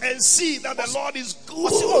 taste and see that the Lord is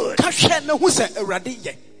good.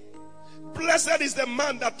 Blessed is the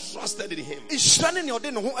man that trusted in him. He said,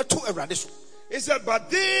 but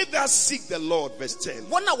they that seek the Lord, verse 10.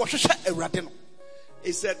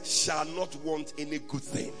 He said, shall not want any good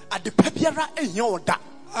thing.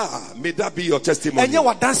 May that be your testimony.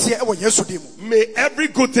 May every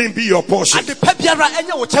good thing be your portion.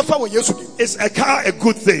 Is a car a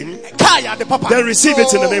good thing? Then receive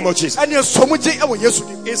it in the name of Jesus.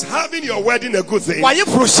 Is having your wedding a good thing?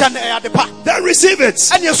 Then receive it.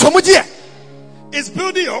 Is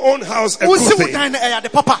building your own house a good thing?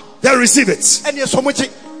 Then receive it.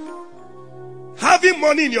 Having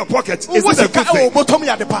money in your pocket, is it a good thing?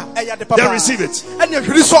 Then receive it.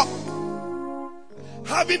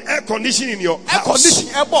 Having air conditioning in your Air house.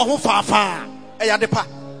 conditioning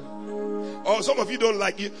Or some of you don't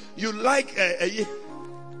like you like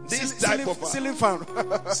this type of ceiling fan.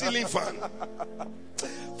 Ceiling fan.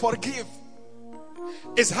 Forgive.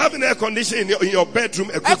 It's having air conditioning in your bedroom.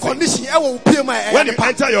 A good Air thing. conditioning. When you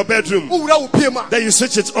enter your bedroom, then you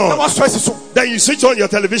switch it on. Then you switch on your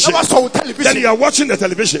television. Then you are watching the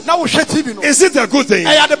television. Is it a good thing?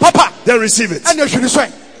 Then receive it.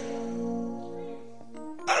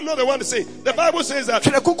 I'm not the one to say. The Bible says that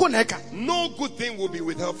no good thing will be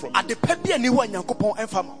withheld from you.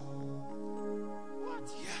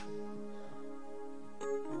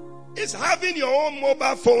 Is having your own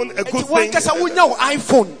mobile phone a good thing?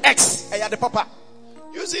 iPhone X.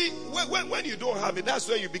 You see, when you don't have it, that's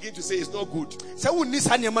when you begin to say it's not good.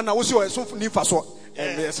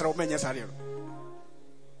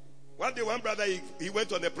 One day, one brother, he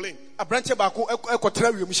went on a plane. You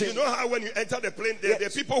know how when you enter the plane, the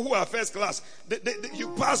people who are first class, you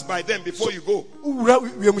pass by them before you go.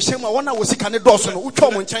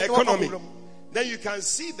 Economy. Then you can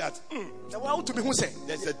see that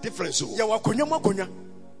there's a difference. You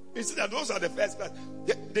see that those are the first class.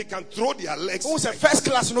 They can throw their legs. First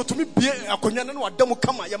class, no, to me, TV.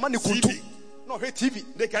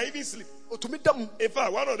 They can even sleep. In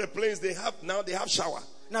fact, one of the planes they have shower.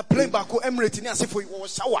 Now plane back Emirates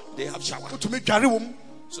shower. They have shower.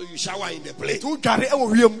 So you shower in the plane.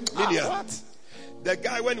 What? The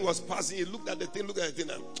guy, when he was passing, he looked at the thing, and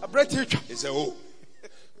he said, "Oh,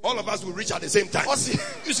 all of us will reach at the same time."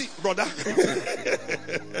 You see, brother.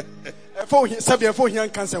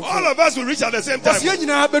 All of us will reach at the same time.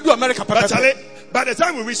 But by the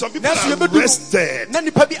time we reach, some people are rested.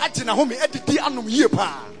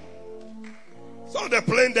 So the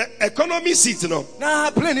plane, the economy seat,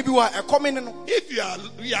 if you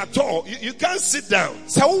are tall, you can't sit down.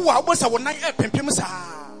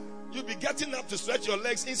 You'll be getting up to stretch your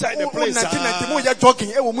legs inside the plane. If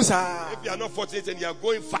you are not fortunate and you are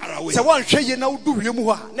going far away.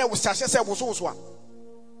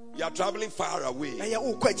 You are traveling far away. The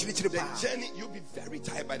journey, you'll be very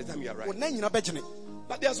tired by the time you arrive.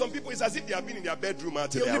 But there are some people, it's as if they have been in their bedroom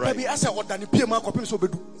until they arrive.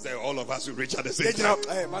 Say all of us will reach at the same time.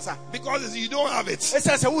 Because you don't have it.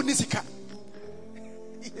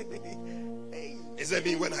 It's like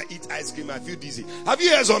me when I eat ice cream, I feel dizzy. Have you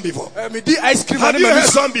heard some before? Have you heard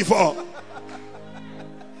some before?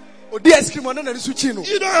 You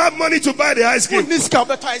don't have money to buy the ice cream.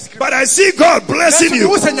 But I see God blessing you.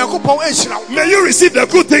 May you receive the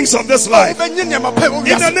good things of this life. In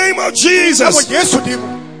the name of Jesus.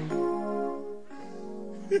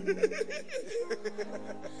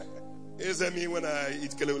 It's like me when I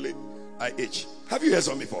eat kelewele, I itch. Have you heard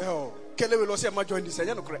some before? No. You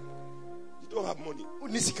don't have money.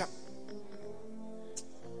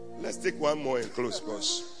 Let's take one more and close,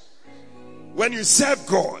 because when you serve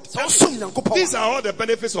God, these are all the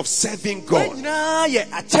benefits of serving God.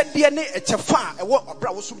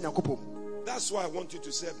 That's why I want you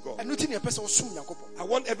to serve God. I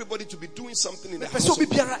want everybody to be doing something in the house of God.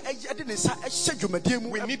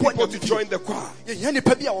 We need people to join the choir. We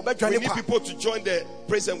need people to join the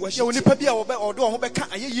praise and worship team.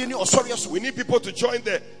 We need people to join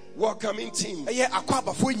the welcoming team.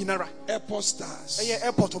 Airport stars.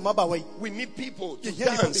 We need people to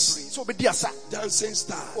dance. Dancing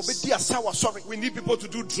stars. We need people to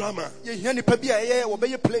do drama. These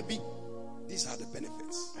are the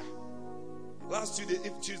benefits. Last Tuesday,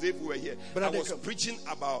 if we were here, I was preaching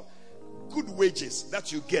about good wages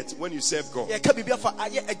that you get when you serve God.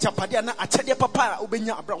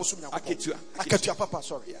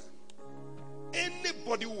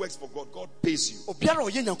 Anybody who works for God, God pays you. Oh,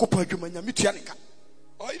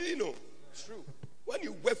 you didn't know? It's true. When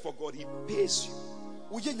you work for God, He pays you.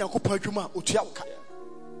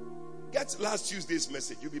 Get last Tuesday's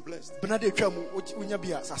message. You'll be blessed.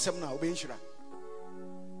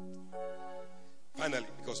 Finally,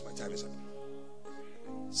 because my time is up.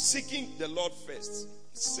 Seeking the Lord first,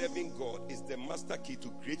 serving God, is the master key to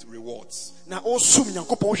great rewards.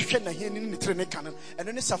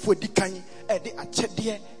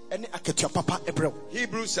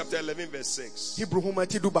 Hebrews chapter 11 verse 6.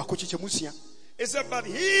 It said, but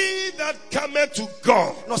he that cometh to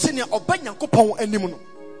God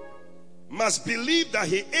must believe that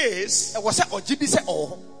He is,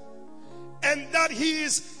 and that He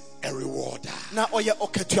is a rewarder. A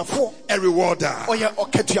rewarder. A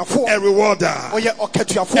rewarder.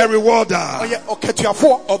 A rewarder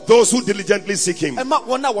of those who diligently seek Him.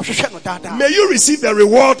 May you receive the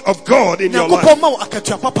reward of God in your life.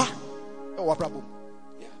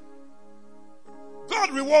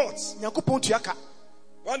 God rewards.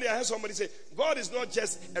 One day I heard somebody say, God is not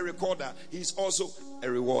just a recorder, He's also a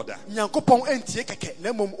rewarder. He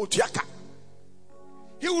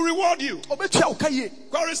will reward you.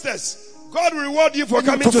 Choristers, God will reward you for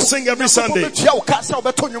coming to sing every Sunday.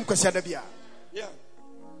 Yeah.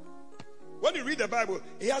 When you read the Bible,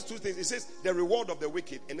 it has two things. It says the reward of the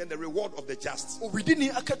wicked and then the reward of the just.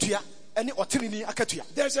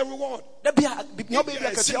 There's a reward. If you are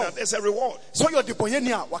a sinner, there's a reward.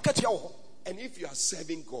 And if you are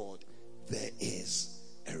serving God, there is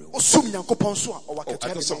a reward. I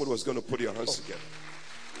thought someone was going to put your hands together.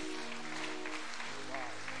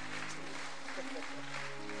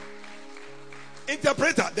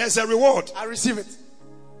 Interpreter, there's a reward. I receive it.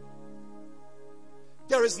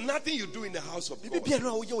 There is nothing you do in the house of God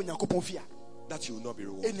that you will not be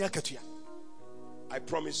rewarded. I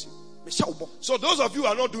promise you. So those of you who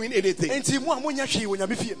are not doing anything,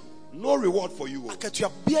 no reward for you.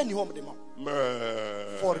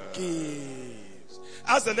 Forgive.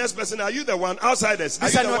 Ask the next person, are you the one? Outsiders.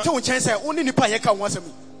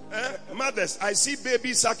 Mothers, I see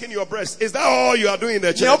babies sucking your breast. Is that all you are doing in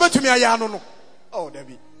the church? Oh,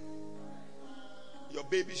 Debbie. Your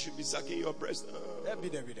baby should be sucking your breast.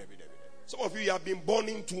 Some of you have been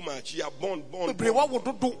burning too much. You are born.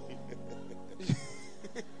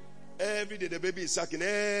 Every day the baby is sucking.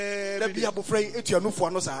 Every day.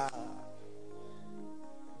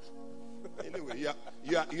 Anyway,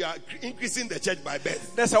 you are increasing the church by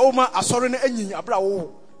birth. There's a woman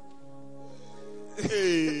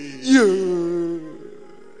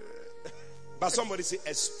But somebody say,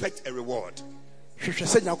 expect a reward.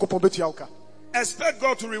 Expect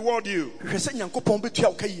God to reward you.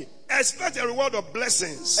 Expect a reward of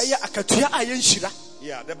blessings.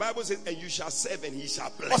 Yeah, the Bible says, and you shall serve and He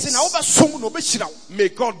shall bless. May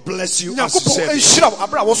God bless you as you serve.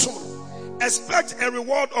 Expect a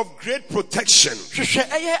reward of great protection.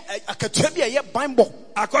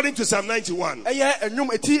 According to Psalm 91.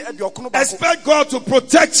 Expect God to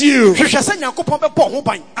protect you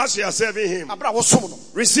as you are serving Him.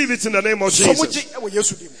 Receive it in the name of Jesus.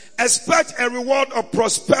 Expect a reward of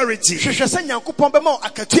prosperity.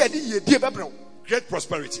 Great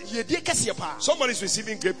prosperity. Somebody is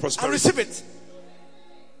receiving great prosperity. I receive it.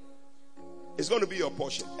 It's going to be your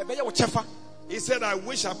portion. He said, I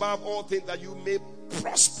wish above all things that you may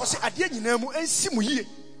prosper.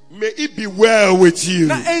 May it be well with you.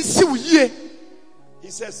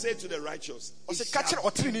 He says, say to the righteous, it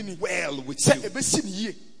shall be well with you.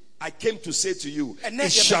 I came to say to you,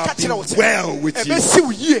 it shall be well with you.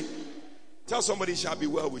 Tell somebody it shall be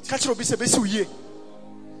well with you.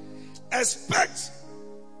 Expect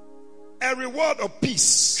a reward of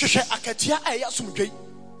peace.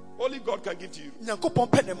 Only God can give to you. You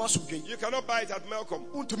cannot buy it at Malcolm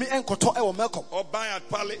or buy at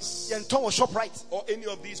Palace or any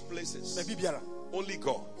of these places. Only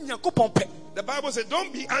God. The Bible says,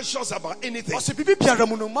 don't be anxious about anything, but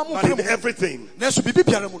in everything,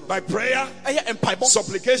 by prayer,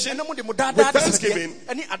 supplication, with thanksgiving,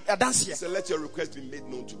 so let your request be made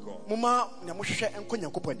known to God.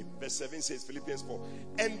 Verse 7 says, Philippians 4,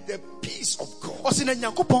 and the peace of God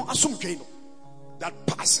that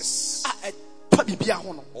passes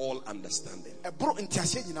all understanding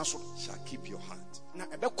shall keep your heart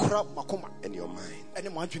and your mind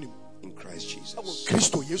in Christ Jesus.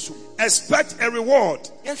 Expect a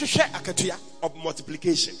reward of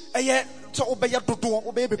multiplication. Hey,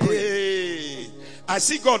 I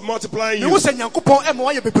see God multiplying you.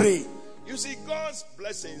 You see, God's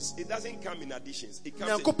blessings, it doesn't come in additions. It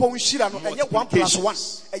comes in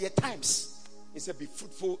multiplications. He said, be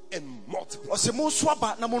fruitful and multiply.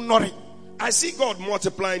 I see God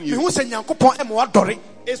multiplying you.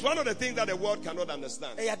 It's one of the things that the world cannot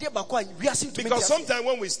understand. Because sometimes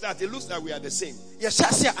when we start, it looks like we are the same.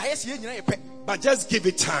 But just give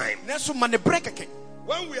it time.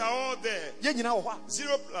 When we are all there, 0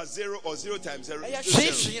 plus 0 or 0 times 0 is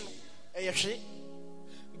 0.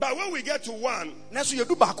 But when we get to 1,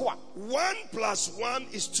 1 plus 1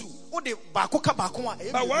 is 2. But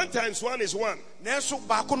 1 times 1 is 1.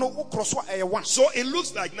 So it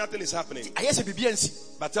looks like nothing is happening.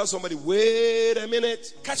 But tell somebody, wait a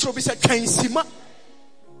minute.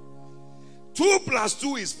 2 plus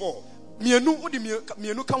 2 is 4.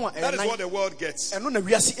 That is what the world gets.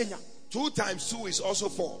 2 times 2 is also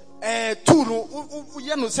 4. So people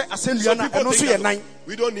think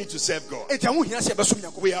we don't need to serve God.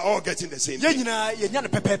 We are all getting the same thing.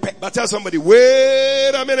 But tell somebody,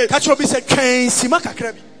 wait a minute.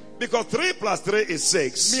 Because 3 plus 3 is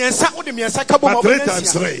 6. But 3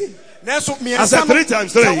 times 3. I said 3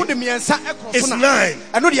 times 3 is 9.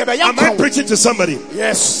 Am I preaching to somebody?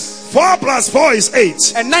 Yes. 4 plus 4 is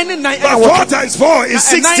 8. And 99. But 4 times 4 is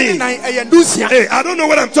 16. Hey, I don't know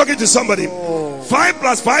what I'm talking to somebody. 5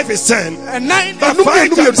 plus 5 is 10. And 9. But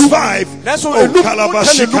 5 times 5.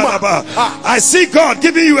 I see God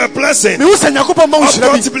giving you a blessing of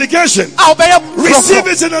multiplication. Receive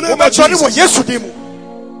it in the name of Jesus.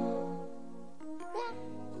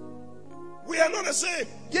 We are not the same.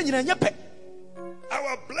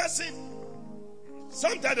 Our blessing,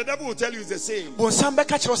 sometimes the devil will tell you it's the same.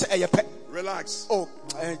 Relax.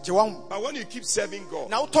 But when you keep serving God,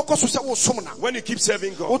 when you keep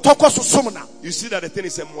serving God, you see that the thing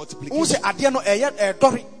is a multiplication.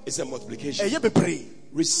 It's a multiplication.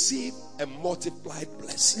 Receive a multiplied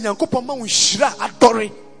blessing.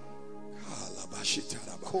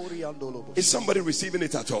 Is somebody receiving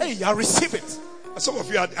it at all? Hey, I receive it. Some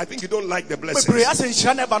of you, I think you don't like the blessings. Maybe I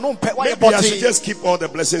should just keep all the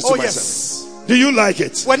blessings to myself. Yes. Do you like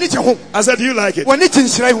it? I said, do you like it?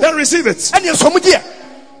 Then receive it.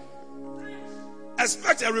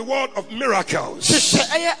 Expect a reward of miracles.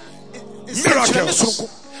 Miracles.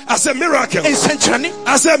 I said miracles. I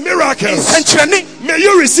said miracles. May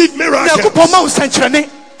you receive miracles.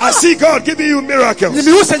 I see God giving you miracles.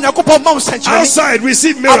 Outside,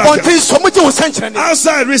 receive miracles.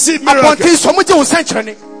 Outside, receive miracles.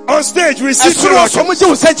 On stage, receive miracles.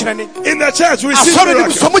 In the church, receive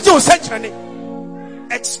miracles.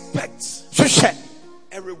 Expect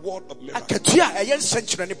a reward of miracles.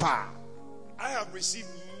 I have received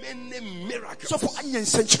many miracles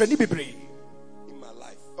in my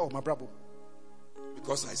life. Oh, my brother.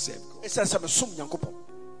 Because I serve God.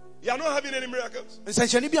 You are not having any miracles. Like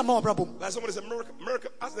somebody said,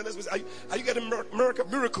 miracle. Ask the next person, are you getting miracles?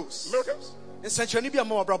 Miracles?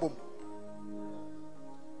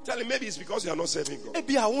 Tell him maybe it's because you are not serving God.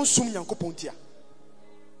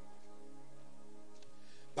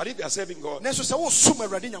 But if you are serving God, miracles.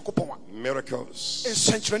 Miracles.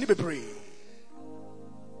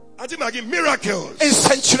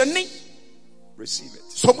 Receive it.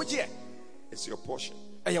 It's your portion.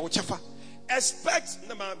 Expect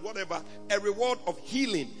whatever a reward of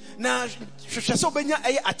healing.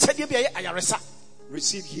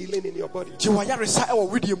 Receive healing in your body. You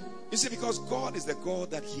see, because God is the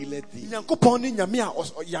God that healeth thee.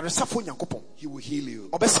 He will heal you.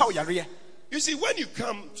 You see, when you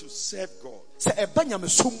come to serve God,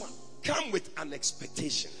 come with an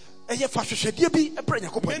expectation. Many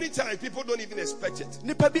times people don't even expect it.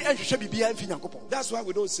 That's why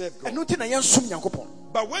we don't serve God.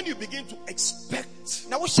 But when you begin to expect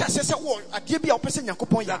that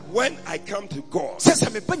when I come to God,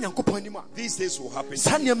 these things will happen,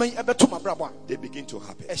 they begin to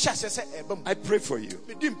happen. I pray for you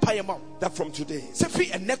that from today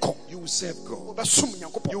you will serve God.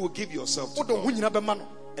 You will give yourself to God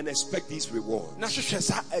and expect these rewards to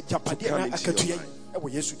come into your life.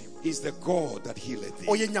 He's the God that healeth thee.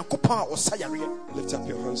 Lift up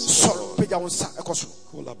your hands.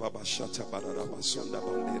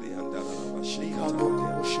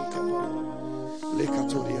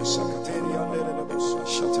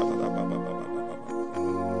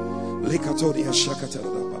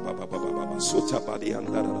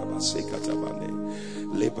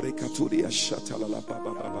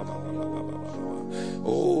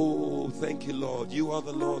 Oh, thank you, Lord. You are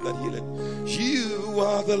the Lord that healeth. You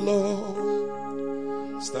are the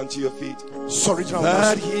Lord. Stand to your feet. Sorry,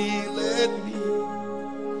 that healeth me.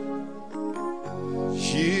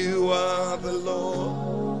 You are the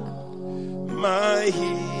Lord, my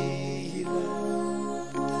healer.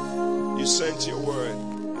 You sent your word.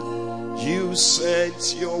 You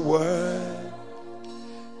sent your word,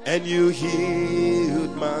 and you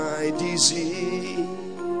healed my disease.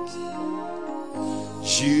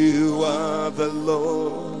 You are the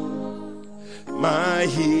Lord, my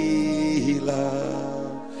healer.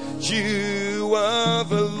 You are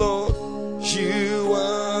the Lord. You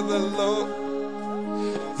are the Lord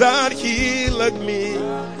that healed me.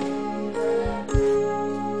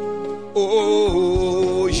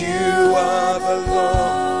 Oh, you are the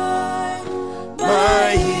Lord,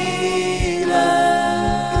 my healer.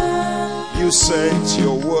 You sent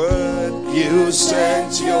your word. You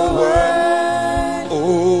sent your word.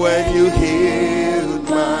 Oh, and you healed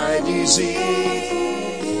my disease.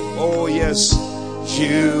 Oh, yes,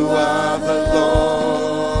 you are the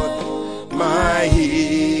Lord, my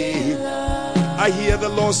healer. I hear the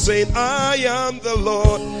Lord saying, I am the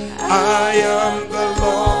Lord, I am the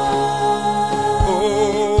Lord.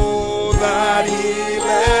 Oh, that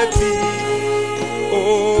healeth thee.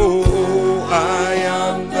 Oh, I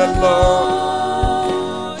am the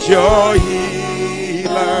Lord, your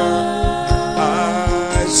healer.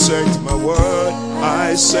 I sent my word, I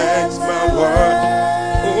I sent my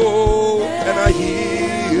word, oh, and I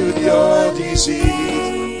healed your disease.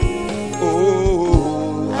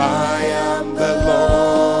 Oh, I am the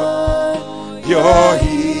Lord, your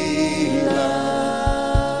healer.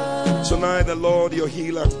 Tonight the Lord your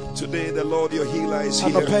healer, today the Lord your healer is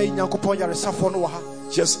here.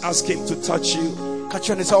 Just ask him to touch you. Touch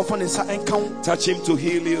him to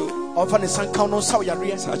heal you.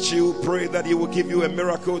 Touch you. Pray that he will give you a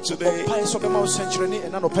miracle today. Pray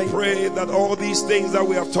that all these things that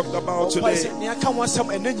we have talked about today,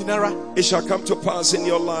 it shall come to pass in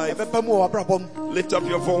your life. Lift up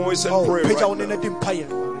your voice and pray right now.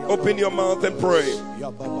 Open your mouth and pray.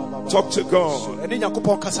 Talk to God.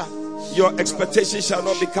 Your expectation shall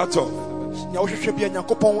not be cut off.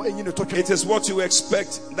 It is what you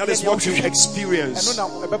expect. That is what you experience.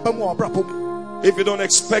 If you don't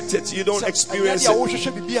expect it, you don't experience it. The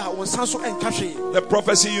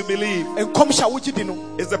prophecy you believe is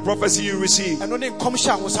the prophecy you receive.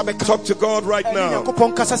 Talk to God right now.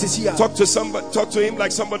 Talk to somebody. Talk to him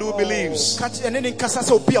like somebody who believes.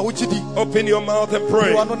 Open your mouth and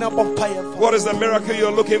pray. What is the miracle you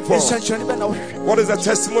are looking for? What is the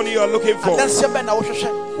testimony you are looking for?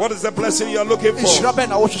 What is the blessing you are looking for?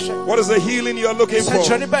 What is the healing you are looking for?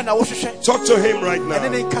 Talk to him right now.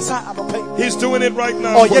 He's doing it right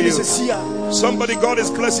now for you. Somebody, God is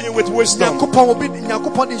blessing you with wisdom.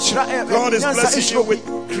 God is blessing you with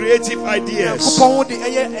creative ideas.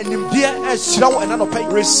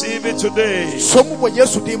 Receive it today.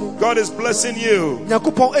 God is blessing you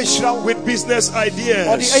with business ideas.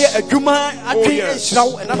 Oh yes.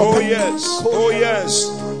 Oh yes. Oh yes.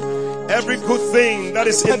 Every good thing that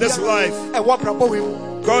is in this life,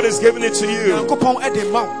 God is giving it to you.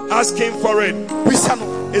 Ask him for it.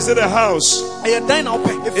 Is it a house?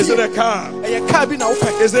 Is it a car?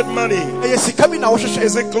 Is it money? Is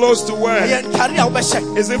it clothes to wear?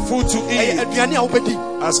 Is it food to eat?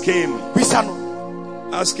 Ask him.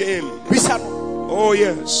 Ask him. Oh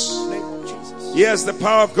yes. Yes, the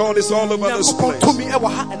power of God is all over this place.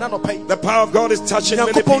 The power of God is touching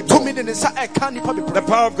many people. The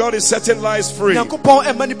power of God is setting lives free.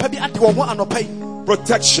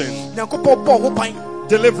 Protection.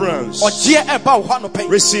 Deliverance.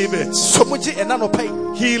 Receive it.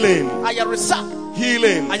 Healing.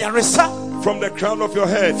 Healing. From the crown of your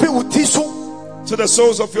head to the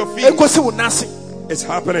soles of your feet. It's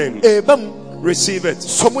happening. Receive it.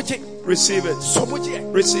 Receive it.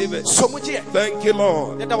 Receive it. Thank you,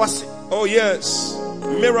 Lord. Oh yes.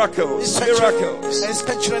 Miracles. Miracles.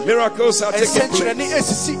 Miracles are taking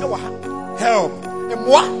place. Help.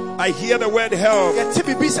 I hear the word help.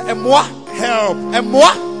 Help.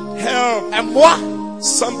 Help.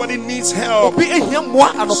 Somebody needs help.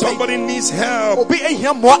 Somebody needs help.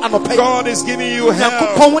 God is giving you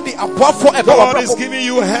help. God is giving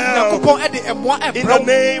you help. In the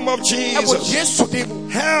name of Jesus.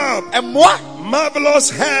 Help. Marvelous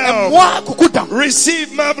help.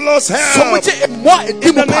 Receive marvelous help.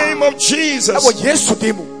 In the name of Jesus.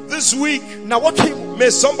 This week, may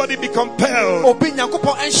somebody be compelled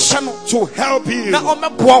to help you.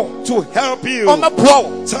 To help you.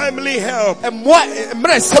 Timely help.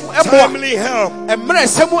 Timely help.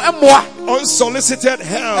 Unsolicited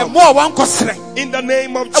help. In the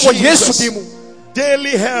name of Jesus.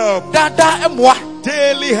 Daily help.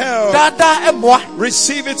 Daily help.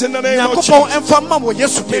 Receive it in the name of Jesus.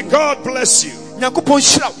 May God bless you.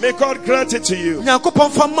 May God grant it to you. In the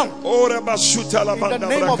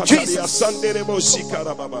name of Jesus.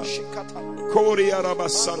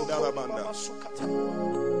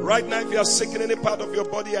 Right now, if you are sick in any part of your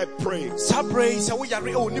body, I pray.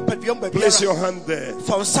 Place your hand there.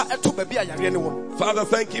 Father,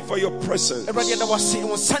 thank you for your presence. In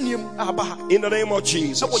the name of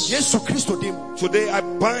Jesus. Today I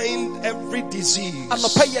bind every disease,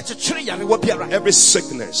 every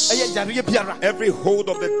sickness, every hold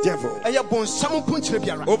of the devil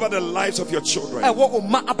over the lives of your children. In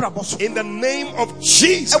the name of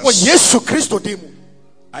Jesus.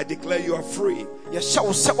 I declare you are free.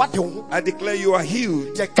 I declare you are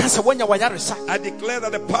healed. I declare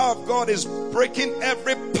that the power of God is breaking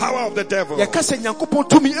every power of the devil.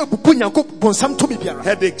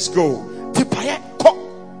 Headaches go.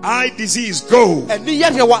 Eye disease go.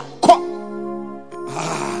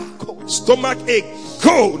 Stomach ache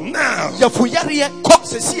go now.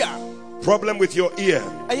 Problem with your ear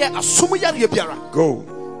go.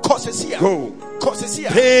 Go.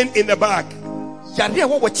 Pain in the back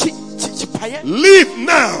leave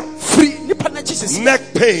now. Neck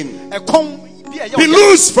pain be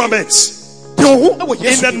loose from it in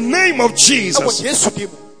the name of Jesus.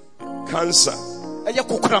 Cancer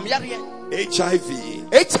HIV,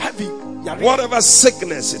 whatever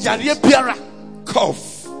sickness it is,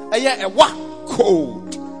 cough,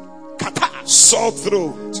 cold, sore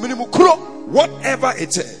throat, whatever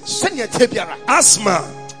it is, asthma,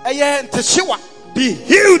 be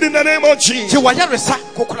healed in the name of Jesus.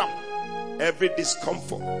 Every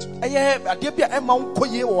discomfort in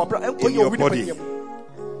your body,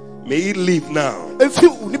 may it leave now in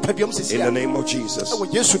the name of Jesus.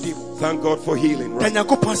 Thank God for healing. Right?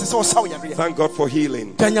 Thank God for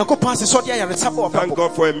healing. Thank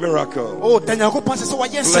God for a miracle.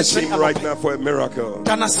 Bless him right now for a miracle.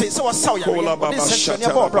 Father,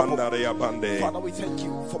 we thank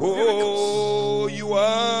you for oh, you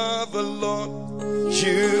are the Lord.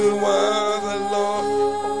 You are the Lord.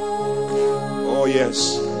 Oh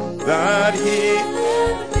yes, that he.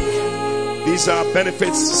 These are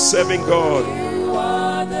benefits to serving God. You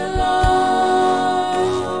are the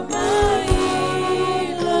Lord, my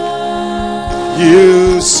healer.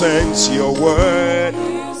 You sent your word.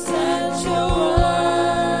 You sent your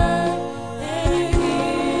word and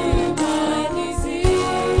healed my disease.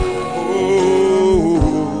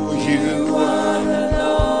 Oh, you are the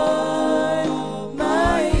Lord,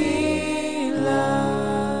 my healer.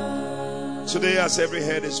 Today, as every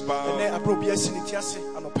head is bowed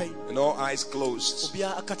and all eyes closed,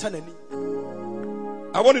 I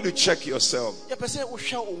want you to check yourself.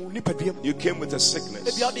 You came with a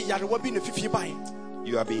sickness. You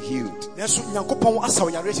have been healed.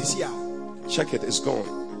 Check it, it's gone.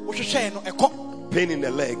 Pain in the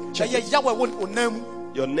leg. Check it.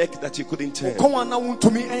 Your neck that you couldn't turn.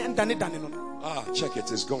 Check it,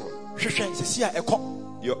 it's gone.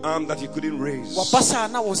 Your arm that you couldn't raise.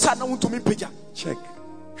 Check.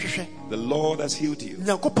 The Lord has healed you. I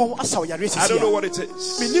don't know what it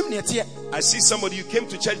is. I see somebody, you came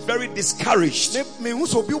to church very discouraged.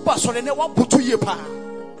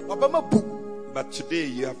 But today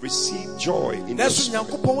you have received joy in your spirit.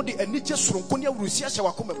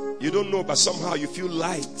 You don't know, but somehow you feel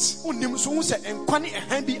light. The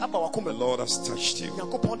Lord has touched you.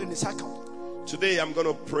 Today I'm going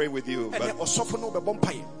to pray with you. But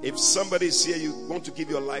if somebody is here, you want to give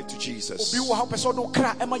your life to Jesus, you want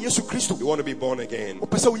to be born again,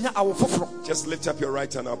 just lift up your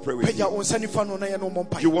right hand. I'll pray with you.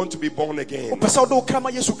 You want to be born again, you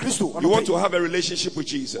want to have a relationship with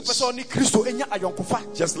Jesus,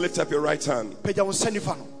 just lift up your right hand.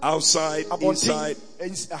 Outside, inside,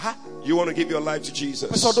 you want to give your life to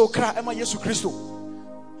Jesus.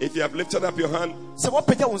 If you have lifted up your hand, I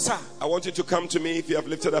want you to come to me. If you have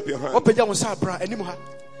lifted up your hand,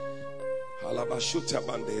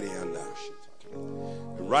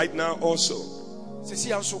 right now also,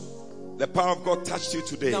 the power of God touched you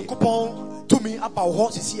today, and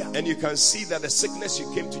you can see that the sickness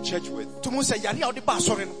you came to church with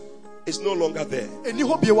is no longer there.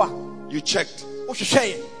 You checked,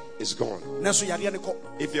 it's gone.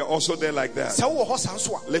 If you're also there like that,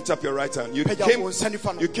 lift up your right hand. You came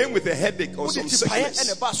with a headache or some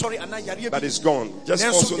sickness, but it's gone. Just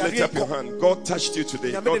also lift up your hand. God touched you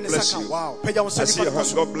today. God bless you. I see your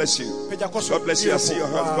hand. God bless you. God bless you. I see your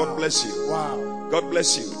hand. God bless you. God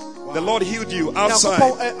bless you. The Lord healed you outside.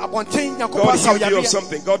 God healed you of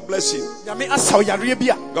something. God bless you. God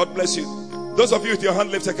bless you. Those of you with your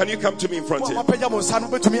hand lifted, can you come to me in front here? Come to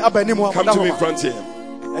me in front here.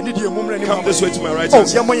 Come this way to my right hand.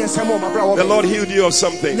 The Lord healed you of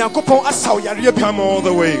something. Come all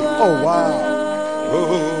the way. Oh wow.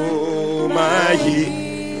 Oh my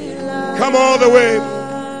healer. Come all the way.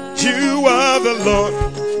 You are the Lord.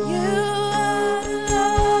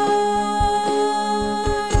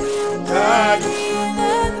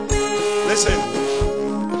 Listen,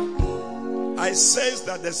 I sense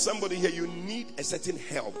that there's somebody here, you need a certain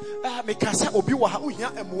help.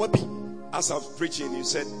 As I was preaching, you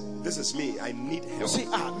said, this is me, I need help.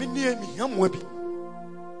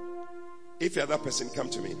 If you're that person, come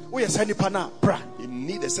to me. You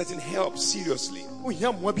need a certain help, seriously.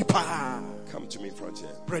 Come to me in front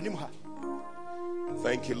here.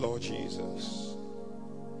 Thank you, Lord Jesus.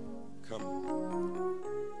 Come.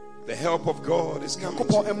 The help of God is coming to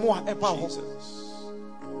you. Jesus.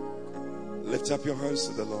 Lift up your hands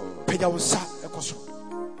to the Lord.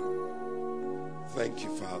 Thank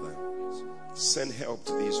you, Father. Send help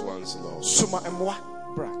to these ones, Lord.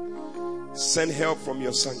 Send help from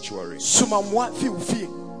your sanctuary.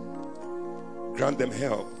 Grant them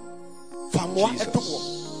help.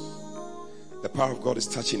 Jesus. The power of God is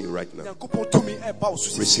touching you right now.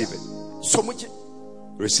 Receive it.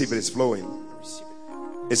 Receive it. It's flowing.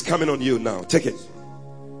 It's coming on you now. Take it.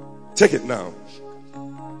 Take it now.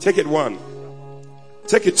 Take it 1.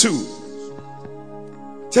 Take it 2.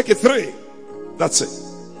 Take it 3. That's it.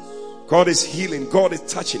 God is healing. God is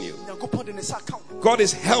touching you. God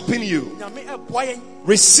is helping you.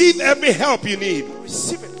 Receive every help you need.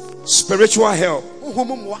 Spiritual help,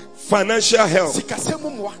 financial help,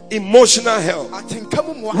 emotional help.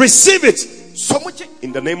 Receive it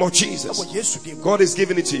in the name of Jesus. God is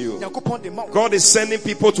giving it to you. God is sending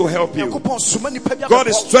people to help you. God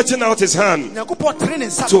is stretching out his hand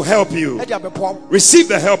to help you. Receive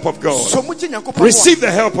the help of God. Receive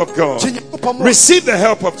the help of God. Receive the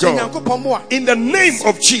help of God in the name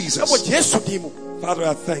of Jesus. Father,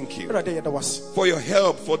 I thank you for your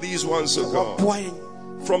help for these ones, oh God.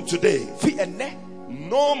 From today,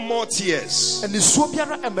 no more tears.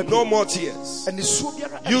 No more tears.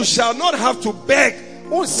 You shall not have to beg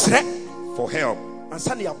for help,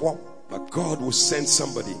 but God will send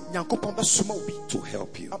somebody to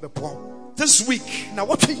help you. This week,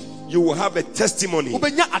 you will have a testimony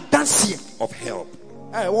of help.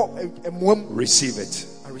 Receive it.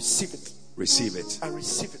 I receive it. Receive it. I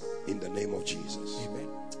receive it. In the name of Jesus. Amen.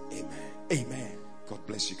 Amen. Amen. God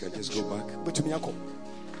bless you. Can just go back.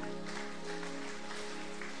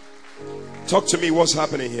 Talk to me. What's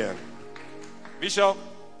happening here? Bishop,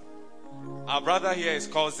 our brother here is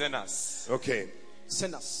called Zenas. Okay.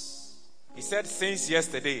 Zenas. He said since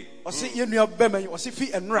yesterday he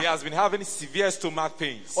has been having severe stomach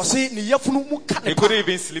pains. He couldn't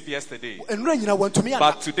even sleep yesterday.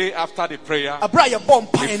 But today after the prayer,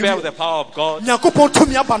 he felt the power of God.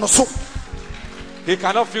 He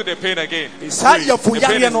cannot feel the pain again. The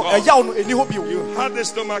pain is gone. You had the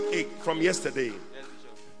stomach ache from yesterday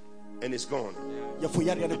and it's gone. You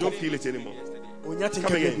don't feel it anymore. Come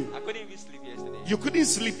again. I couldn't even sleep yesterday. You couldn't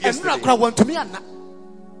sleep yesterday.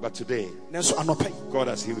 But today, God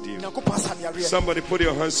has healed you. Somebody put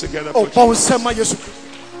your hands together for Jesus.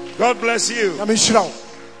 God bless you.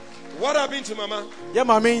 What happened to Mama? Yeah,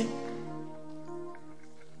 mommy.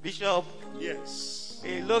 Bishop. Yes.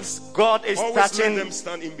 It looks God is always touching. Let them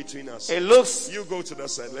stand in between us. It looks. You go to that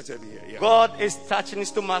side. Let her be here. Yeah. God is touching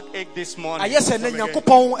stomach ache this morning. Our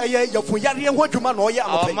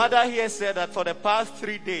mother here said that for the past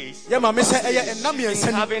 3 days, she's been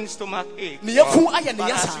having stomach ache. But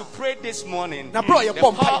as you prayed this morning, the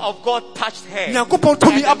power of God touched her. And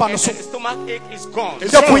the stomach ache is gone.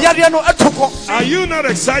 Are you not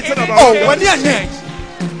excited about it?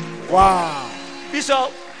 Wow.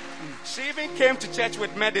 Bishop, she even came to church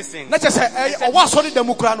with medicine. She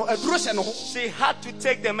had to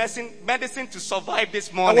take the medicine to survive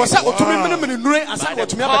this morning. Wow. But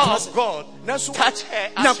the power of God touched her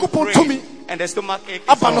as she prayed, and the stomach ache is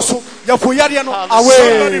gone.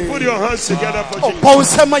 Somebody put your hands together for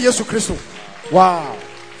Jesus. Wow.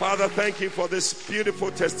 Father, thank you for this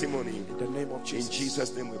beautiful testimony. In the name of Jesus. In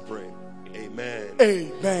Jesus' name we pray. Amen.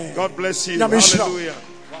 Amen. God bless you. Hallelujah.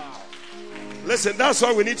 Listen, that's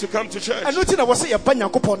why we need to come to church.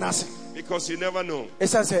 Because you never know.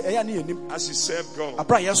 As you serve God,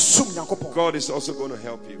 God is also going to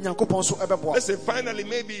help you. Listen, finally,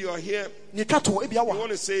 maybe you are here. You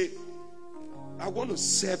want to say, I want to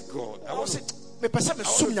serve God. I want to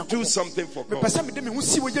do something for God.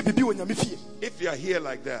 If you are here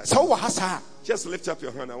like that, just lift up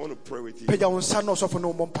your hand. I want to pray with you. You want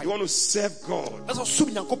to serve God.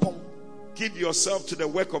 Give yourself to the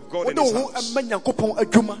work of God in His house. You want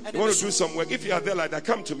to do some work. If you are there like that,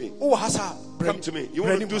 come to me. Come to me. You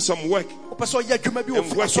want to do some work and work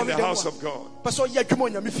in the house of God.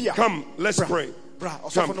 Come, let's pray.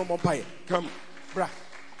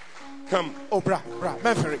 Come.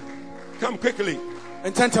 Come quickly.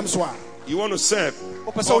 You want to serve.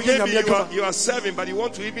 Or maybe you are serving, but you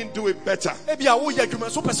want to even do it better and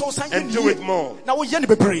do it more. I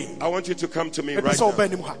want you to come to me right now.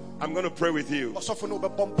 I'm going to pray with you.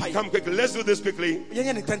 Come quickly. Let's do this quickly.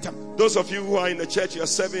 Those of you who are in the church, you are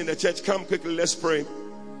serving in the church, come quickly. Let's pray.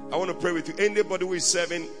 I want to pray with you. Anybody who is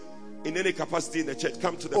serving in any capacity in the church,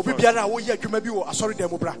 come to the front.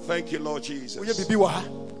 Thank you, Lord Jesus.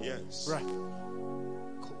 Yes.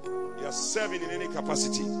 You are serving in any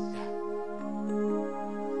capacity.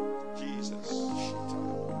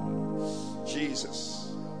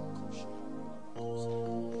 Jesus.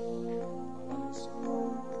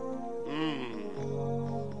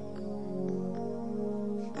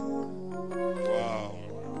 Wow.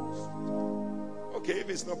 Okay, if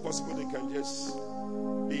it's not possible, they can just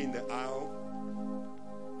be in the aisle.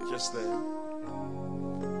 Just there.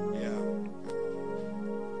 Yeah.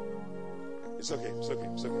 It's okay. It's okay.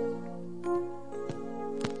 It's okay.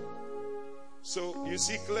 So you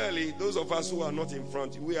see clearly, those of us who are not in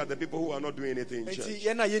front, we are the people who are not doing anything in church.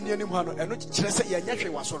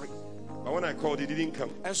 But when I called, he didn't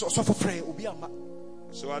come.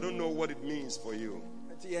 So I don't know what it means for you.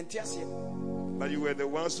 But you were the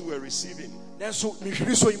ones who were receiving.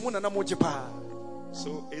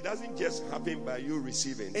 So it doesn't just happen by you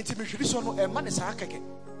receiving. It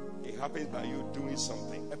happens by you doing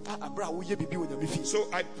something. So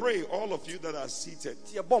I pray all of you that are seated.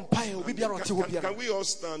 Can we all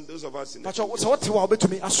stand, those of us in the house?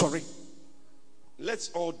 Let's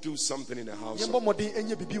all do something in the house.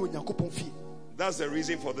 That's the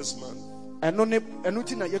reason for this month. Every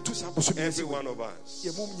one of us.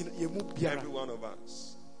 Every one of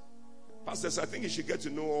us. Pastors, I think you should get to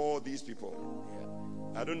know all these people.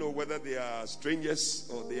 I don't know whether they are strangers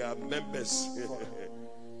or they are members.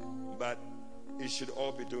 But you should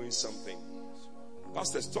all be doing something.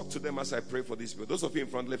 Pastors, talk to them as I pray for these people. Those of you in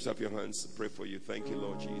front, lift up your hands. Pray for you. Thank you,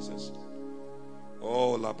 Lord Jesus.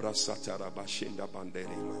 Oh, Labrasatara Bashinda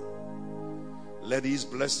Banderima. Let these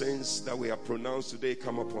blessings that we have pronounced today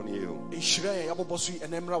come upon you.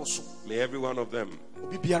 May every one of them.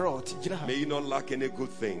 May you not lack any good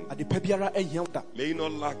thing. May you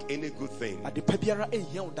not lack any good thing.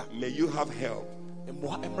 May you have help.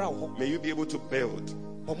 May you be able to build.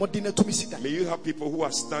 May you have people who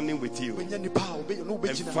are standing with you and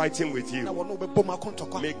fighting with you.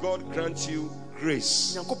 May God grant you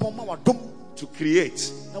grace to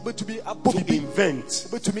create, to invent,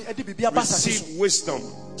 receive wisdom,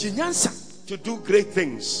 to do great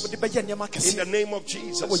things in the name of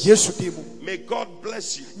Jesus. May God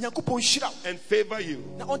bless you and favor you.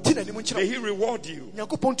 May He reward you.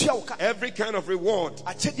 Every kind of reward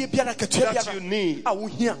that you need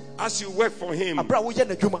as you work for Him.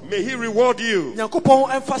 May He reward you. May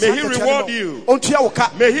He reward you.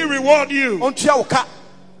 May He reward you.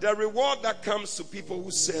 The reward that comes to people who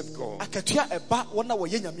serve God.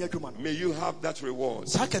 May you have that reward.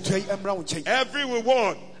 Every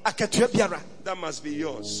reward that must be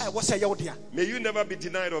yours. May you never be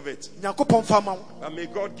denied of it. And may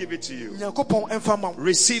God give it to you.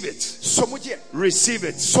 Receive it. Receive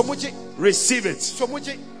it. Receive it.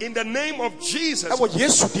 In the name of Jesus.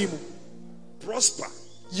 Prosper.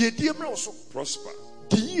 Prosper.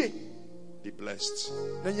 Be blessed.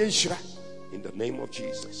 In the name of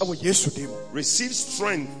Jesus. Receive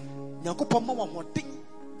strength.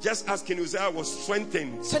 Just as King Uzziah was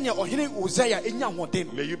strengthened.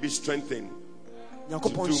 May you be strengthened to do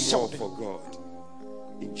more for God.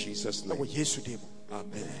 In Jesus' name.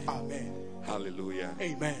 Amen. Amen. Hallelujah.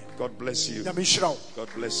 Amen. God bless you. God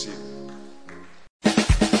bless you.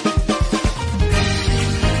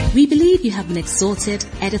 We believe you have been exhorted,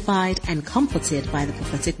 edified, and comforted by the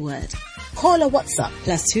prophetic word. Call or WhatsApp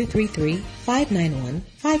 +233 591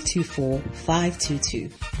 524 522.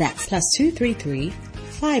 That's +233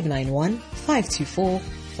 591 524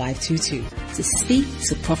 522 to speak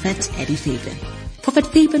to Prophet Eddie Fabian. Prophet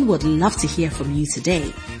Fabian would love to hear from you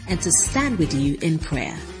today and to stand with you in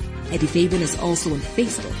prayer. Eddie Fabian is also on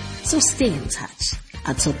Facebook, so stay in touch.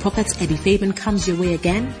 Until Prophet Eddie Fabian comes your way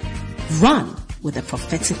again, run with a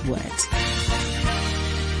prophetic word.